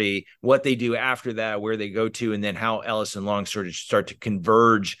property, what they do after that, where they go to, and then how Ellis and Long sort of start to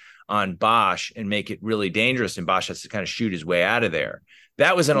converge on Bosch and make it really dangerous. And Bosch has to kind of shoot his way out of there.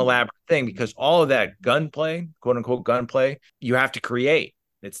 That was an elaborate thing, because all of that gunplay, quote unquote gunplay, you have to create.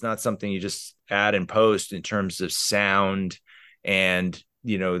 It's not something you just add and post in terms of sound and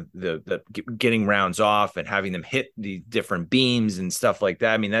the getting rounds off and having them hit the different beams and stuff like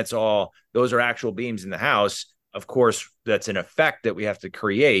that. I mean, those are actual beams in the house. Of course, that's an effect that we have to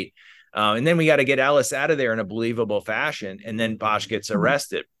create. And then we got to get Ellis out of there in a believable fashion. And then Bosch gets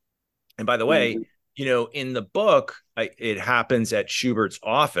arrested. And by the way, in the book, it happens at Schubert's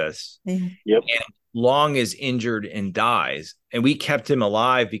office. Yep. And Long is injured and dies. And we kept him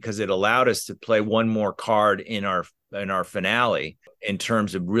alive because it allowed us to play one more card in our finale, in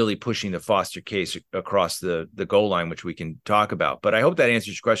terms of really pushing the Foster case across the goal line, which we can talk about. But I hope that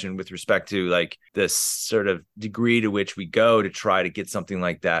answers your question with respect to like the sort of degree to which we go to try to get something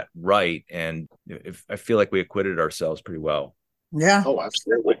like that right. And I feel like we acquitted ourselves pretty well. Yeah. Oh,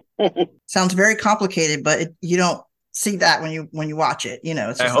 absolutely. Sounds very complicated, but you don't see that when you watch it.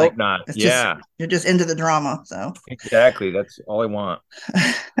 It's just I hope not. Yeah. You're just into the drama. So exactly. That's all I want.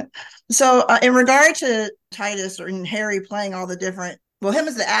 So in regard to Titus and Harry playing all the different, him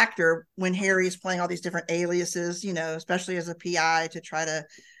as the actor, when Harry's playing all these different aliases, especially as a PI to try to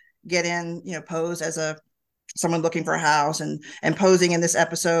get in, pose as someone looking for a house, and posing in this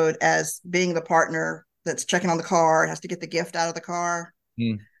episode as being the partner that's checking on the car, has to get the gift out of the car.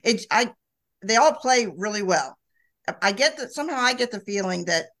 They all play really well. I get that somehow I get the feeling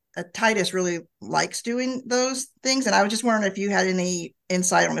that Titus really likes doing those things, and I was just wondering if you had any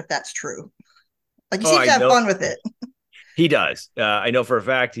insight on if that's true. Like, you seem to have fun with it. He does. I know for a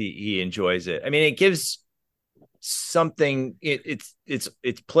fact he enjoys it. I mean, it gives something. It's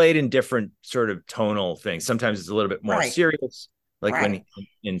played in different sort of tonal things. Sometimes it's a little bit more serious, like when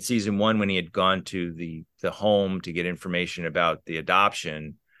in season 1, when he had gone to the home to get information about the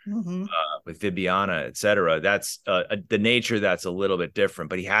adoption. with Vibiana, et cetera. That's the nature that's a little bit different,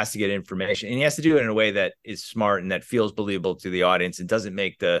 but he has to get information, and he has to do it in a way that is smart and that feels believable to the audience and doesn't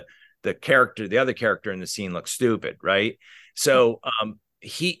make the other character in the scene look stupid, right? So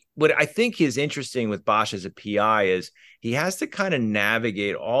what I think is interesting with Bosch as a PI is he has to kind of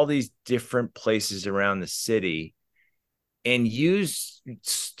navigate all these different places around the city and use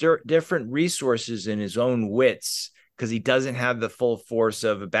different resources in his own wits, because he doesn't have the full force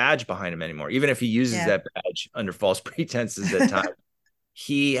of a badge behind him anymore. Even if he uses that badge under false pretenses at times,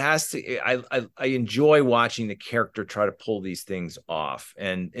 he has to. I enjoy watching the character try to pull these things off,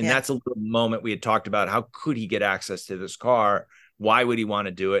 and that's a little moment we had talked about. How could he get access to this car? Why would he want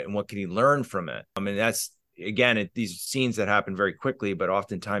to do it, and what can he learn from it? I mean, that's again these scenes that happen very quickly, but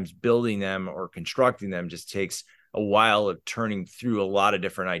oftentimes building them or constructing them just takes a while of turning through a lot of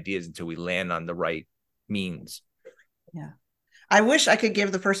different ideas until we land on the right means. Yeah. I wish I could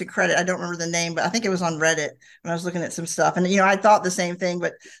give the person credit. I don't remember the name, but I think it was on Reddit when I was looking at some stuff. And, I thought the same thing,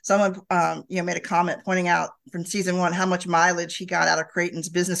 but someone, made a comment pointing out from season 1 how much mileage he got out of Creighton's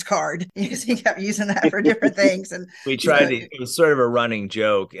business card, because he kept using that for different things. And we tried it was sort of a running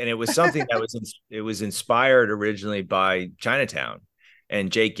joke, and it was something that was inspired originally by Chinatown and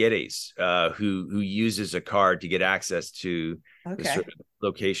Jake Giddes, who uses a card to get access to the sort of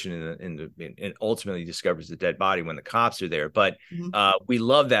location and ultimately discovers the dead body when the cops are there. But we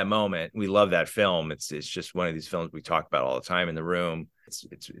love that moment. We love that film. It's just one of these films we talk about all the time in the room.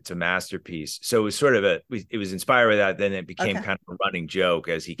 It's a masterpiece. So it was sort of it was inspired by that. Then it became kind of a running joke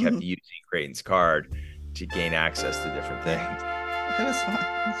as he kept using Creighton's card to gain access to different things. It was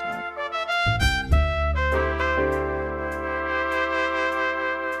fun.